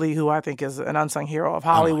Kim Whitley, who I think is an unsung hero of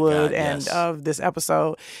Hollywood and of this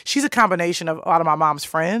episode. She's a combination of a lot of my mom's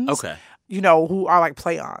friends. Okay. You know, who are like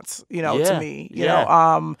play aunts, to me. You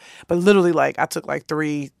know, but literally like I took like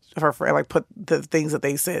 3 of her friends, like put the things that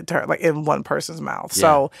they said to her like in one person's mouth. Yeah.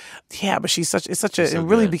 So but she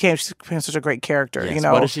became such a great character, Yes. you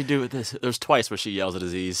know. What does she do with this? There's twice where she yells at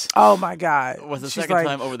Aziz. Oh my God. Was the She's second like,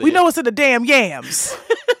 time over the we know it's in the damn yams.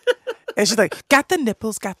 And she's like, got the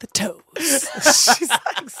nipples, got the toes. She's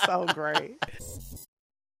like so great.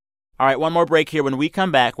 All right, one more break here. When we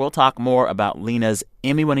come back, we'll talk more about Lena's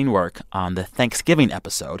Emmy-winning work on the Thanksgiving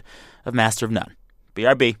episode of Master of None.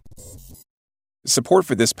 BRB. Support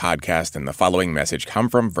for this podcast and the following message come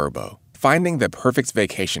from Vrbo. Finding the perfect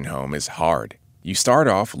vacation home is hard. You start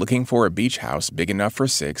off looking for a beach house big enough for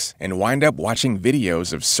 6 and wind up watching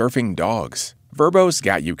videos of surfing dogs. Vrbo's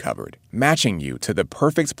got you covered, matching you to the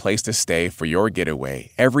perfect place to stay for your getaway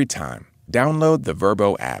every time. Download the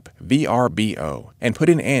Vrbo app, VRBO, and put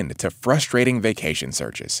an end to frustrating vacation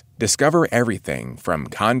searches. Discover everything from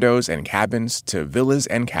condos and cabins to villas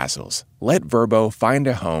and castles. Let Vrbo find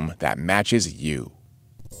a home that matches you.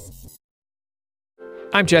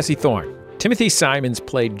 I'm Jesse Thorne. Timothy Simons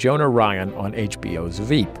played Jonah Ryan on HBO's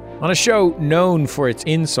Veep. On a show known for its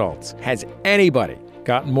insults, has anybody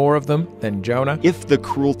gotten more of them than Jonah? If the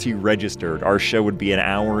cruelty registered, our show would be an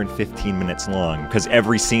hour and 15 minutes long, because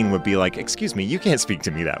every scene would be like, excuse me, you can't speak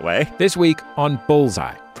to me that way. This week on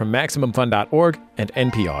Bullseye from MaximumFun.org and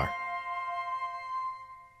NPR.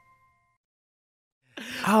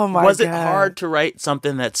 Oh my God. Was it hard to write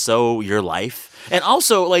something that's so your life? And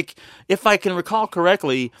also, like, if I can recall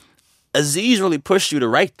correctly, Aziz really pushed you to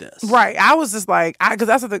write this. Right. I was just like, because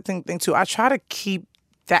that's the thing too. I try to keep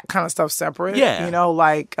that kind of stuff separate. Yeah. You know,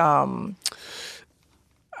 like, a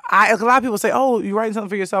lot of people say, oh, you're writing something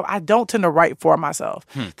for yourself. I don't tend to write for myself.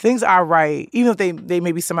 Things I write, even if they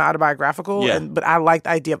may be semi-autobiographical, but I like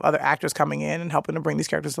the idea of other actors coming in and helping to bring these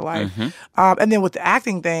characters to life. And then with the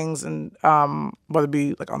acting things, and whether it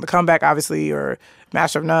be like On the Comeback, obviously, or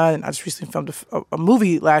Master of None, I just recently filmed a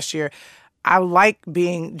movie last year. I like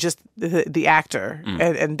being just the actor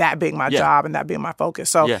and that being my job and that being my focus.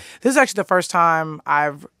 So this is actually the first time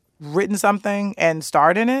I've written something and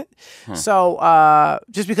starred in it. So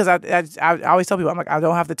just because I always tell people, I'm like, I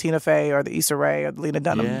don't have the Tina Fey or the Issa Rae or the Lena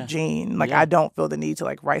Dunham gene. Like I don't feel the need to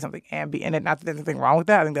like write something and be in it. Not that there's anything wrong with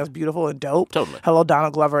that. I think that's beautiful and dope. Totally. Hello,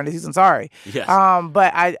 Donald Glover and Aziz Ansari. Yes.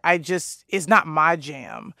 But I just, it's not my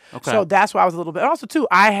jam. Okay. So that's why I was a little bit, and also too,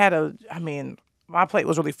 my plate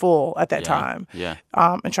was really full at that time. Yeah.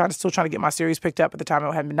 And still trying to get my series picked up at the time.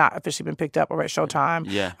 It had not officially been picked up or at Showtime.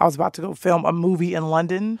 Yeah. I was about to go film a movie in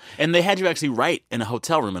London. And they had you actually write in a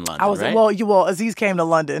hotel room in London, I was right? well, Aziz came to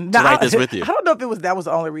London To write this with you. I don't know if that was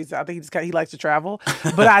the only reason. I think he likes to travel,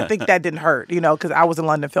 but I think that didn't hurt, because I was in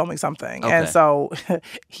London filming something, and so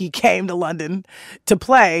he came to London to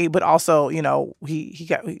play, but also he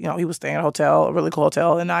was staying at a hotel, a really cool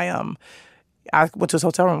hotel, and I went to his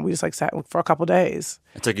hotel room. We just like sat for a couple days.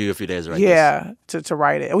 It took you a few days to write this. To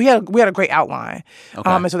write it. And we had a great outline. Okay.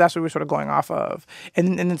 And so that's what we were sort of going off of.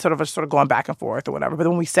 And then sort of going back and forth or whatever. But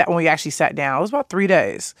then when we actually sat down, it was about 3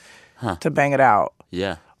 days to bang it out.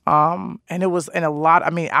 Yeah. And it was in a lot.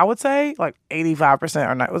 I would say like 85%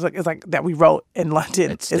 or not. It's like that we wrote in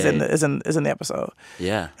London is in the episode.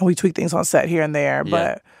 Yeah. And we tweaked things on set here and there,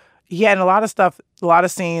 but. Yeah, and a lot of stuff, a lot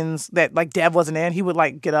of scenes that like Dev wasn't in, he would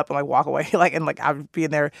like get up and like walk away, and I would be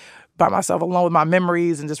in there by myself alone with my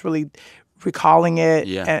memories and just really recalling it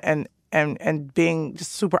and being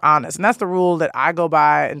just super honest. And that's the rule that I go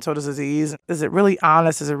by, and so does Aziz. Is it really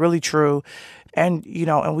honest? Is it really true? And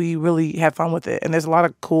and we really had fun with it. And there's a lot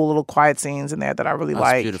of cool little quiet scenes in there that I really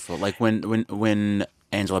like. That's beautiful. Like when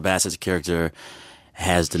Angela Bassett's character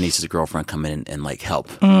has Denise's girlfriend come in and like help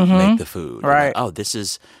make the food. Right. Like,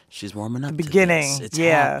 she's warming up. Beginning. To this. It's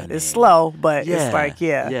yeah. happening. It's slow, but it's like,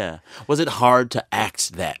 Yeah. Was it hard to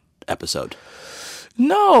act that episode?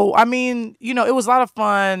 No. I mean, it was a lot of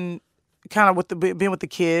fun kind of with being with the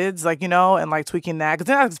kids, like, and like tweaking that. Because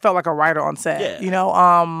then I just felt like a writer on set,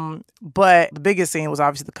 But the biggest scene was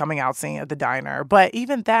obviously the coming out scene at the diner. But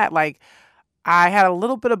even that, like, I had a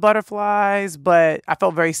little bit of butterflies, but I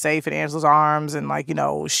felt very safe in Angela's arms. And, like,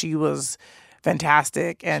 she was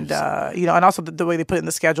fantastic. And, and also the way they put it in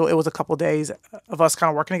the schedule, it was a couple of days of us kind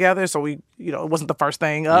of working together. So we, it wasn't the first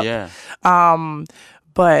thing up. Yeah.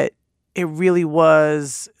 But it really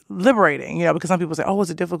was liberating, because some people say, oh, was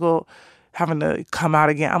it difficult having to come out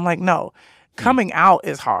again? I'm like, no, coming out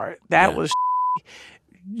is hard. That was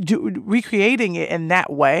recreating it in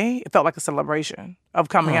that way. It felt like a celebration of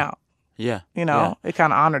coming out. Yeah. It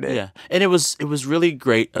kind of honored it. Yeah. And it was really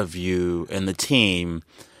great of you and the team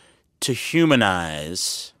to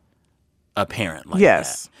humanize a parent like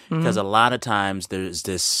that. Because a lot of times there's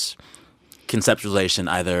this conceptualization,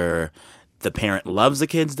 either the parent loves the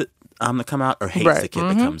kids that come out or hates the kid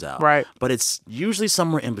that comes out. Right. But it's usually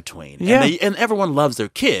somewhere in between. Yeah. And everyone loves their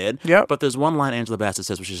kid. Yep. But there's one line Angela Bassett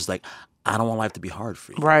says, which is just like, I don't want life to be hard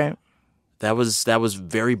for you. Right. That was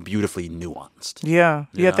very beautifully nuanced. Yeah.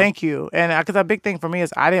 You know? Thank you. And because a big thing for me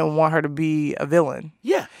is I didn't want her to be a villain.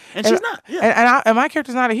 Yeah. And she's not. Yeah. And my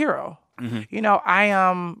character's not a hero.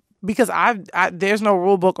 I because there's no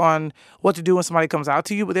rule book on what to do when somebody comes out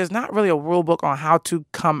to you, but there's not really a rule book on how to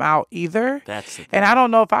come out either. That's the thing. And I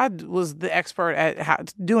don't know if I was the expert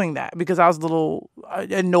at doing that, because I was a little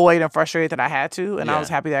annoyed and frustrated that I had to, and I was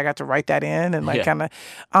happy that I got to write that in and kind of.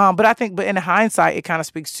 But in hindsight, it kind of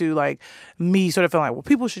speaks to like me sort of feeling like, well,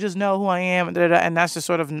 people should just know who I am, and that's just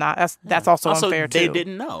sort of not. That's also unfair too. They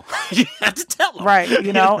didn't know. You had to tell them, right?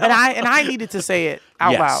 And I needed to say it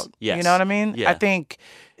out loud. Yes. You know what I mean? Yeah. I think.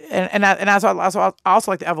 And I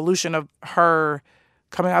also like the evolution of her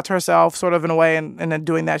coming out to herself, sort of in a way, and then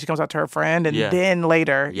doing that, she comes out to her friend, and then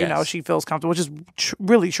later, she feels comfortable, which is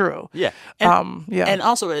really true. Yeah, and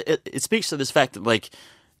also it speaks to this fact that like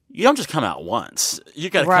you don't just come out once; you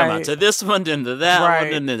got to come out to this one, then to that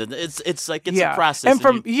one, and then it's like it's a process.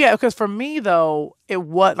 And because for me though, it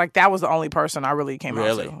was like that was the only person I really came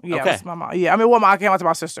out to. Yeah, it was my mom. Yeah, I mean, I came out to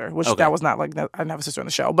my sister, which that was not like I didn't have a sister in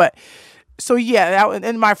the show, but. So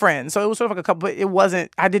and my friends. So it was sort of like a couple, but it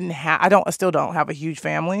wasn't. I still don't have a huge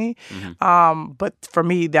family. But for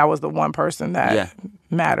me, that was the one person that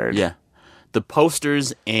mattered. Yeah, the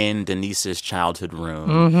posters in Denise's childhood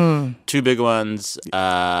room. Two big ones.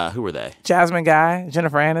 Who were they? Jasmine Guy,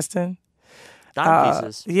 Jennifer Aniston. Dime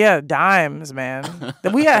pieces. Yeah, dimes, man.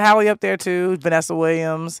 We had Hallie up there too. Vanessa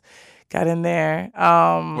Williams got in there.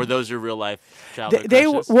 Were those your real life childhood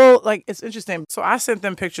crushes? Like it's interesting. So I sent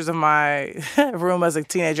them pictures of my room as a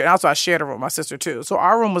teenager, and also I shared a room with my sister too. So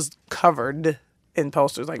our room was covered in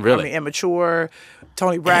posters, like really? I mean, Immature,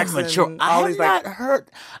 Tony Braxton. Immature.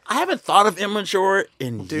 I haven't thought of Immature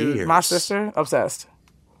in years. My sister obsessed.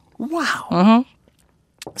 Wow.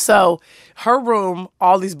 So her room,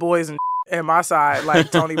 all these boys and my side, like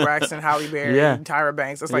Tony Braxton, Halle Berry, Tyra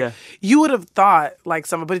Banks. It's like you would have thought like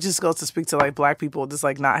some, but it just goes to speak to like black people just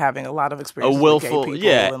like not having a lot of experience. A willful, with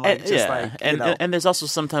gay people and there's also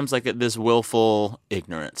sometimes like this willful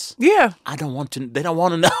ignorance. Yeah, I don't want to. They don't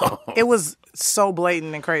want to know. It was so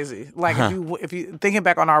blatant and crazy. Like if you thinking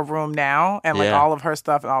back on our room now and like all of her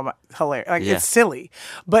stuff and all my hilarious, like it's silly,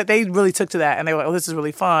 but they really took to that and they were like, oh, this is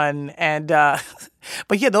really fun and.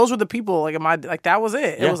 But yeah, those were the people. Like that was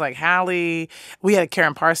it. It was like Hallie. We had a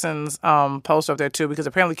Karen Parsons poster up there too, because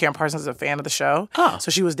apparently Karen Parsons is a fan of the show. Oh.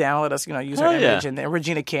 So she was down to let us, use her image. And then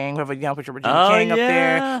Regina King, we have a young picture of Regina King up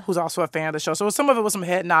there, who's also a fan of the show. So some of it was some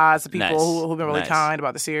head nods to people who've been really kind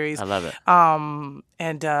about the series. I love it.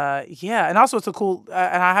 And also it's a cool.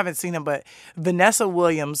 And I haven't seen him, but Vanessa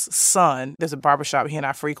Williams' son. There's a barbershop he and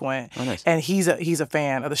I frequent, and he's a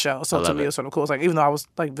fan of the show. So to me, it was sort of cool. It's like even though I was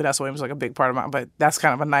like Vanessa Williams was like a big part of mine, but that's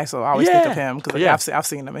kind of a nice. I always think of him because I've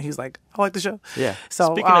seen him and he's like, I like the show. Yeah. So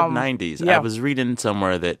speaking of '90s, I was reading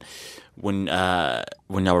somewhere that when y'all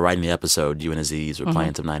were writing the episode, you and Aziz were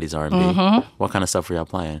playing some '90s R&B. What kind of stuff were y'all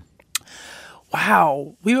playing?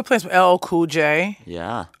 Wow, we were playing some LL Cool J.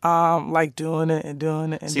 Yeah. Like doing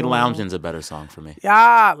it. See, Lounging's a better song for me.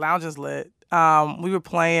 Yeah, Lounging's lit. We were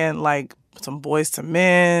playing like some Boyz II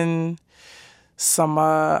Men. Some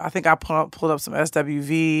I think I pulled up some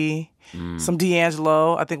SWV. Some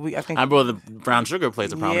D'Angelo. I think I believe the Brown Sugar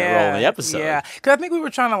plays a prominent role in the episode. Yeah, because I think we were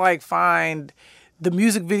trying to like find the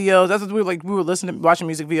music videos. That's what we were listening, watching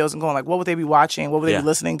music videos and going like, what would they be watching? What would they be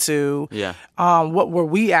listening to? Yeah. What were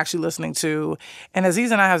we actually listening to? And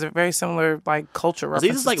Aziz and I have a very similar like culture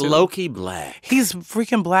references. Aziz is like low-key black. He's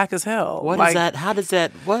freaking black as hell. What is that? How does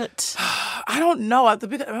that, what? I don't know. I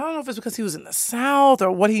don't know if it's because he was in the South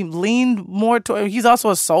or what he leaned more toward. He's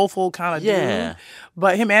also a soulful kind of dude.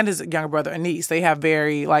 But him and his younger brother, Anis, they have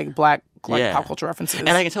very like black pop culture references. And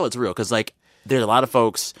I can tell it's real because like there's a lot of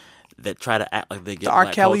folks that try to act like they get R.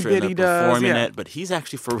 black Kelly culture bit and he they're does, performing it, but he's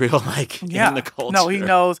actually for real like in the culture. No, he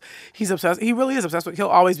knows. He's obsessed. He really is obsessed with. He'll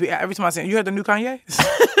always be. Every time I say, "You heard the new Kanye?"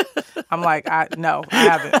 I'm like, no, I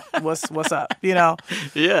haven't. What's up? You know?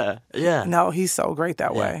 Yeah. No, he's so great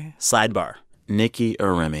that way. Sidebar: Nikki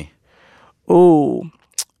or Remy? Ooh,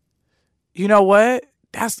 you know what?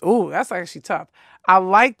 That's actually tough. I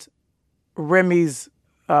liked Remy's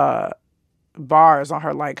bars on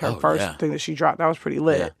her her first thing that she dropped. That was pretty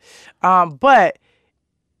lit. But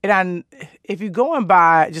if you're going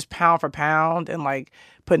by just pound for pound and like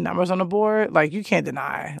put numbers on the board, like you can't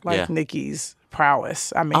deny Nicki's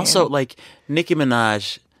prowess. I mean, also like Nicki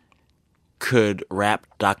Minaj could rap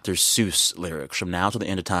Dr. Seuss lyrics from now to the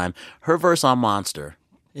end of time. Her verse on Monster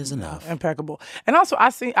is enough. Impeccable. And also I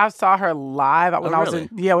saw her live when I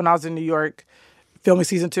was in New York filming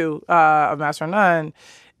season 2 of Master of None.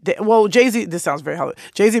 Jay-Z, this sounds very Hollywood.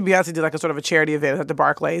 Jay-Z and Beyonce did like a sort of a charity event at the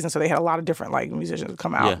Barclays, and so they had a lot of different like musicians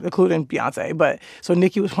come out, including Beyonce. But so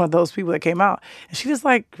Nicki was one of those people that came out, and she just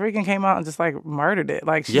like freaking came out and just like murdered it.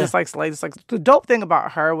 Like she just like slayed. It's like the dope thing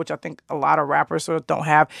about her, which I think a lot of rappers sort of don't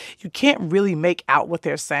have. You can't really make out what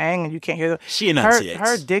they're saying, and you can't hear them. She enunciates.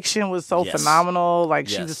 Her diction was so phenomenal. Like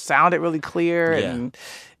she just sounded really clear and.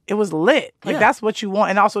 It was lit. Like that's what you want.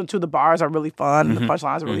 And also too, the bars are really fun. And the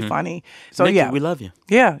punchlines are really funny. So Nikki, we love you.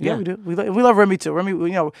 Yeah, we do. We love Remy too.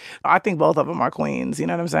 Remy, I think both of them are queens. You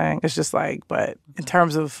know what I'm saying? It's just like, but in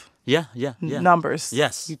terms of numbers,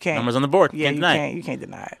 you can't. Numbers on the board. Yeah, you can't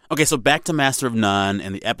deny it. Okay, so back to Master of None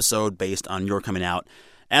and the episode based on your coming out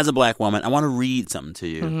as a black woman. I want to read something to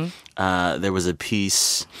you. There was a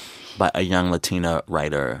piece by a young Latina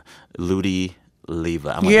writer, Ludi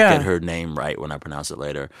Leva. I'm going to get her name right when I pronounce it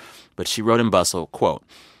later. But she wrote in Bustle, quote,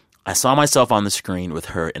 I saw myself on the screen with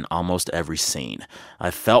her in almost every scene.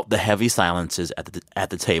 I felt the heavy silences at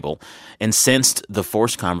the table and sensed the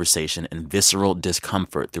forced conversation and visceral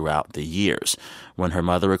discomfort throughout the years. When her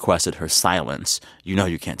mother requested her silence, you know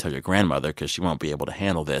you can't tell your grandmother because she won't be able to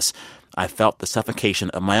handle this. I felt the suffocation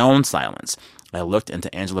of my own silence. I looked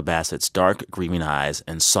into Angela Bassett's dark, grieving eyes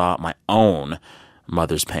and saw my own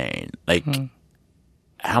mother's pain. Like,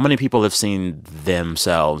 how many people have seen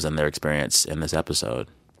themselves and their experience in this episode?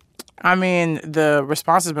 I mean, the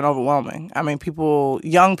response has been overwhelming. I mean,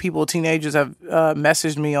 young people, teenagers have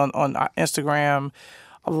messaged me on Instagram.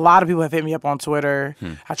 A lot of people have hit me up on Twitter.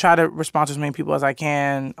 I try to respond to as many people as I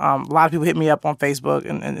can. A lot of people hit me up on Facebook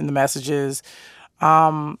and in the messages.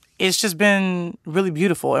 It's just been really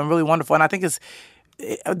beautiful and really wonderful. And I think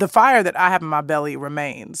the fire that I have in my belly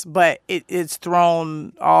remains, but it's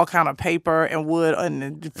thrown all kind of paper and wood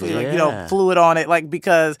and fluid on it, like,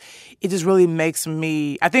 because it just really makes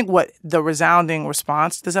me. I think what the resounding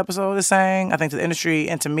response to this episode is saying, I think to the industry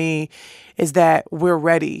and to me, is that we're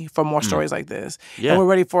ready for more stories like this. And we're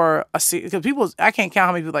ready for a series. Because I can't count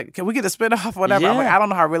how many people like, can we get a spinoff or whatever? I'm like, I don't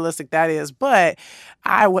know how realistic that is, but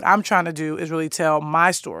what I'm trying to do is really tell my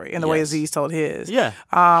story in the way Aziz told his.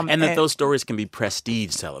 And that those stories can be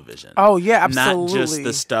prestige television. Oh, yeah, absolutely. Not just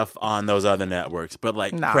the stuff on those other networks, but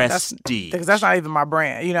like prestige. Because that's not even my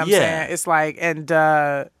brand. You know what I'm saying? It's like, and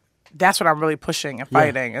that's what I'm really pushing and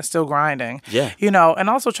fighting and still grinding. And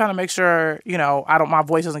also trying to make sure, my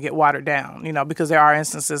voice doesn't get watered down, because there are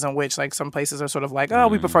instances in which like some places are sort of like, oh,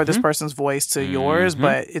 we prefer this person's voice to yours,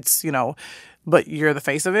 but it's, but you're the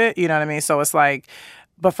face of it. You know what I mean? So it's like,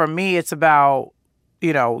 but for me, it's about,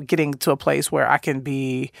 getting to a place where I can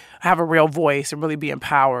have a real voice and really be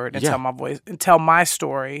empowered and tell my voice and tell my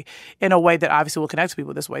story in a way that obviously will connect to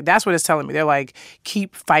people this way. That's what it's telling me. They're like,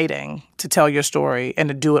 keep fighting to tell your story and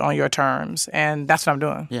to do it on your terms. And that's what I'm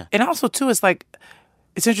doing. And also, too, it's like,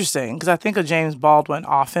 it's interesting because I think of James Baldwin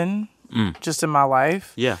often just in my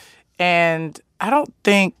life. And I don't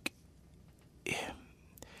think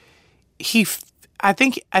I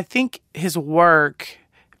think his work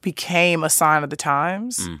became a sign of the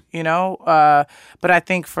times, but I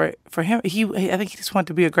think for him, I think he just wanted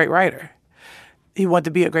to be a great writer. He wanted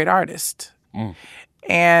to be a great artist.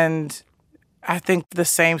 And I think the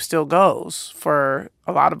same still goes for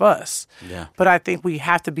a lot of us. But I think we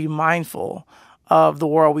have to be mindful of the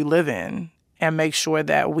world we live in and make sure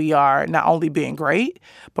that we are not only being great,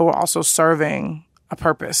 but we're also serving a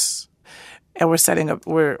purpose. and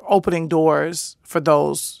we're opening doors for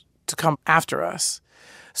those to come after us.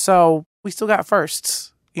 So we still got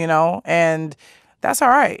firsts, and that's all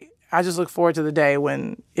right. I just look forward to the day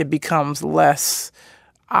when it becomes less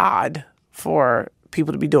odd for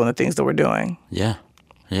people to be doing the things that we're doing. Yeah.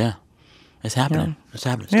 It's happening. Yeah. It's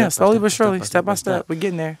happening. Yeah, slowly but surely, step by step. We're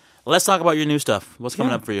getting there. Let's talk about your new stuff. What's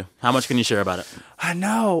coming up for you? How much can you share about it? I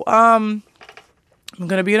know. I'm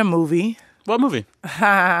going to be in a movie. What movie?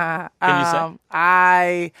 Can you say?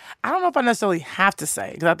 I don't know if I necessarily have to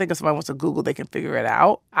say, because I think if somebody wants to Google, they can figure it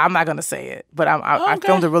out. I'm not going to say it, but I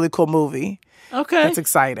filmed a really cool movie. Okay. That's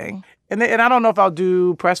exciting. And I don't know if I'll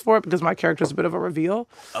do press for it because my character is a bit of a reveal.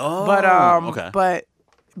 Oh, okay.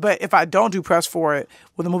 But if I don't do press for it,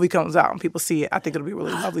 when the movie comes out and people see it, I think it'll be a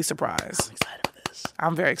really lovely surprise. I'm excited for this.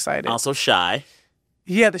 I'm very excited. Also Shy.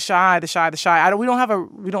 Yeah, the Shy. We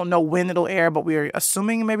don't know when it'll air, but we're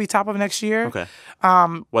assuming maybe top of next year. Okay.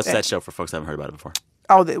 What's that show for folks that haven't heard about it before?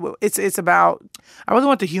 Oh, it's about. I really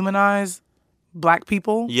want to humanize Black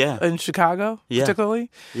people. Yeah. In Chicago, particularly.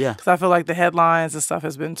 Yeah. Because I feel like the headlines and stuff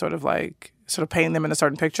has been sort of painting them in a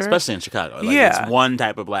certain picture, especially in Chicago. Yeah. It's one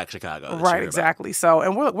type of Black Chicago. Right. Exactly. So,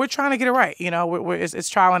 and we're trying to get it right. It's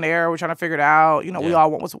trial and error. We're trying to figure it out. We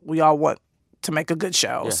all want to make a good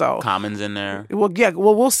show. Yeah. So Common's in there. Well,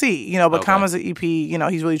 we'll see. But Common's an EP.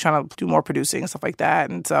 He's really trying to do more producing and stuff like that.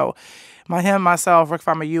 And so, myself, Rick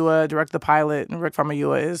Famuyiwa directed the pilot, and Rick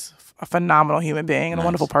Famuyiwa is a phenomenal human being and a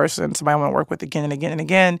wonderful person. Somebody I want to work with again and again and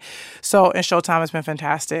again. So, and Showtime has been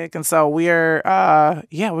fantastic. And so we're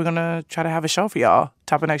gonna try to have a show for y'all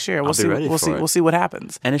top of next year. We'll see what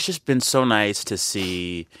happens. And it's just been so nice to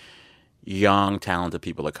see young, talented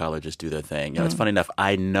people of color just do their thing. It's funny enough,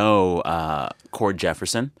 I know Cord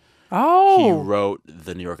Jefferson. Oh. He wrote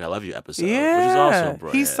the New York I Love You episode, which is also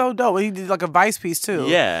brilliant. He's so dope. He did a Vice piece, too.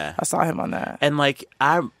 Yeah. I saw him on that. And,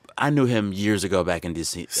 I knew him years ago back in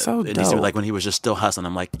D.C. So dope. DC, when he was just still hustling.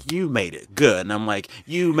 I'm like, you made it good. And I'm like,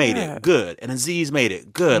 you made it good. And Aziz made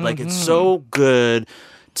it good. Mm-hmm. It's so good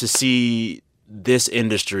to see this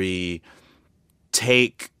industry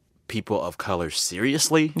take people of color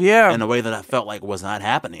seriously in a way that I felt like was not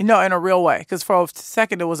happening. No, in a real way. Because for a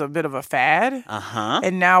second, it was a bit of a fad. Uh-huh.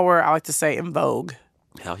 And now we're, I like to say, in vogue.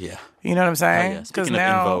 Hell yeah. You know what I'm saying? Hell yeah. Speaking of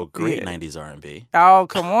in vogue, great 90s R&B. Oh,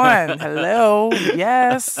 come on. Hello.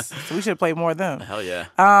 Yes. So we should play more of them. Hell yeah.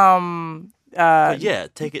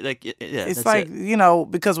 Take it it's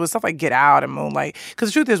because with stuff like Get Out and Moonlight, because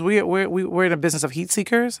the truth is we're in a business of heat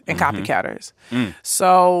seekers and copycatters.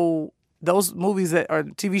 So those movies that are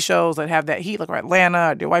TV shows that have that heat, like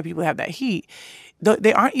Atlanta, the white people have that heat,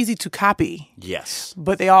 they aren't easy to copy. Yes.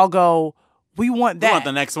 But they all go, we want that. We want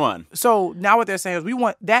the next one. So now what they're saying is we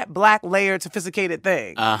want that black layered, sophisticated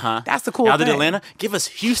thing. Uh-huh. That's the cool now thing. Now Atlanta, give us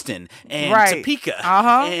Houston and Topeka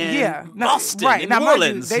and Boston and New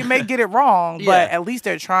Orleans. They may get it wrong, but at least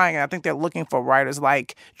they're trying. And I think they're looking for writers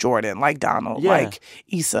like Jordan, like Donald, like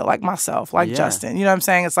Issa, like myself, like Justin. You know what I'm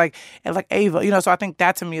saying? It's like Ava. So I think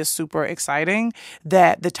that to me is super exciting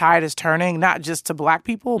that the tide is turning, not just to black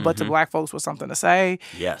people, but to black folks with something to say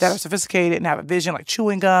that are sophisticated and have a vision. Like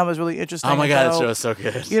Chewing Gum is really interesting. Oh my God, that show is so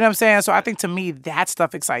good. You know what I'm saying? So I think to me, that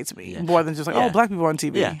stuff excites me more than just black people on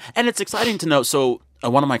TV. Yeah. And it's exciting to know. So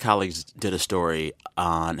one of my colleagues did a story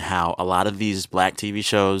on how a lot of these black TV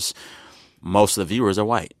shows, most of the viewers are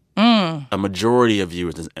white. A majority of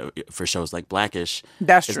viewers for shows like Blackish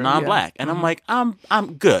is non-black. And I'm like,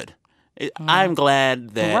 I'm good. I'm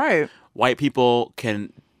glad that white people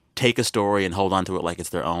can take a story and hold on to it like it's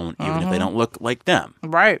their own, even if they don't look like them.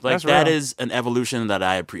 Right. Like that is an evolution that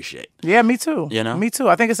I appreciate. Yeah, me too. Me too.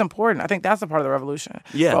 I think it's important. I think that's a part of the revolution.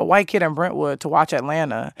 Yeah. For a white kid in Brentwood to watch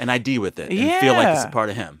Atlanta and ID with it and feel like it's a part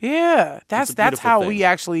of him. Yeah. That's how we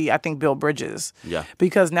actually, I think, build bridges. Yeah.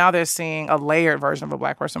 Because now they're seeing a layered version of a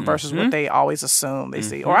black person versus what they always assume they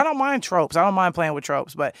see. Or I don't mind tropes. I don't mind playing with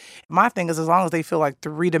tropes. But my thing is, as long as they feel like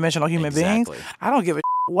three-dimensional human beings, I don't give a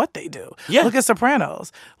what they do. Yeah. Look at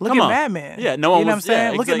Sopranos. Look at Mad Men. Yeah, no one you know was, what I'm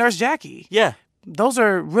saying? yeah, Look at Nurse Jackie. Yeah. Those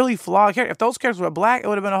are really flawed characters. If those characters were black, it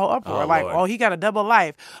would have been a whole uproar. Lord. He got a double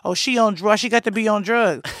life. Oh, she on drugs. She got to be on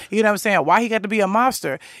drugs. You know what I'm saying? Why he got to be a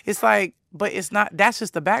mobster? It's like, but it's not. That's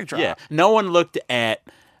just the backdrop. Yeah. No one looked at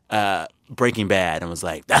Breaking Bad and was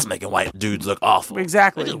like, that's making white dudes look awful.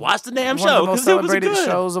 Exactly. They just watched the damn One show of the most celebrated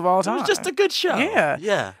shows of all time. It was just a good show. Yeah.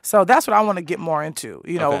 Yeah. So that's what I want to get more into,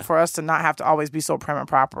 for us to not have to always be so prim and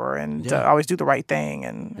proper and to always do the right thing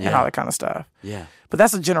and all that kind of stuff. Yeah. But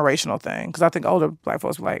that's a generational thing because I think older black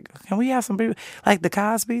folks were like, can we have some people like the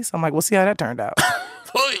Cosbys? I'm like, we'll see how that turned out.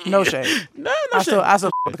 No shade. No shade. I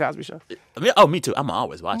still with the Cosby Show. Me too. I'm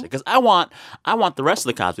always watching because I want the rest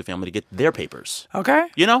of the Cosby family to get their papers. Okay.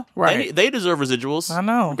 You know, Right. They deserve residuals. I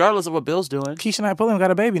know. Regardless of what Bill's doing. Keisha and I Pulliam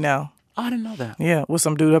got a baby now. Oh, I didn't know that. Yeah, with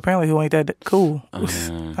some dude apparently who ain't that cool. I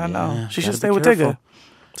know. yeah, She gotta should stay be with careful. Tigger.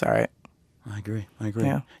 It's all right. I agree.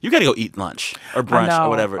 Yeah. You got to go eat lunch or brunch know, or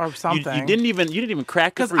whatever. or something. You didn't even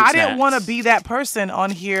crack the Because fruit I didn't want to snacks. be that person on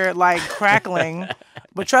here like crackling.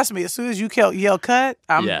 But trust me, as soon as you yell cut,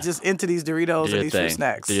 I'm just into these Doritos Do and your these thing. fruit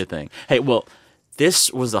snacks. Do your thing. Hey, well,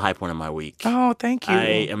 this was the high point of my week. Oh, thank you. I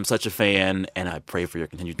am such a fan, and I pray for your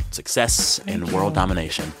continued success and world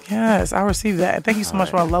domination. Yes, I received that. And thank you so much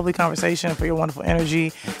for a lovely conversation, for your wonderful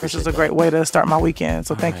energy. This was a great way to start my weekend.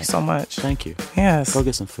 So thank you so much. Thank you. Yes. Go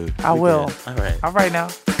get some food. I will. Good. All right now.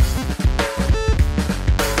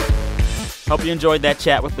 Hope you enjoyed that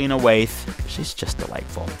chat with Lena Waithe. She's just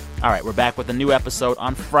delightful. All right, we're back with a new episode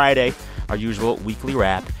on Friday, our usual weekly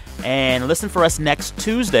wrap. And listen for us next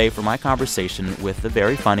Tuesday for my conversation with the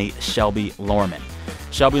very funny Shelby Lorman.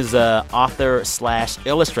 Shelby's the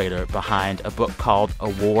author/illustrator behind a book called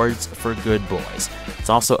Awards for Good Boys. It's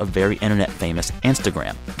also a very internet-famous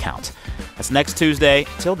Instagram account. That's next Tuesday.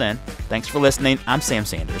 Till then, thanks for listening. I'm Sam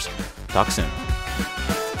Sanders. Talk soon.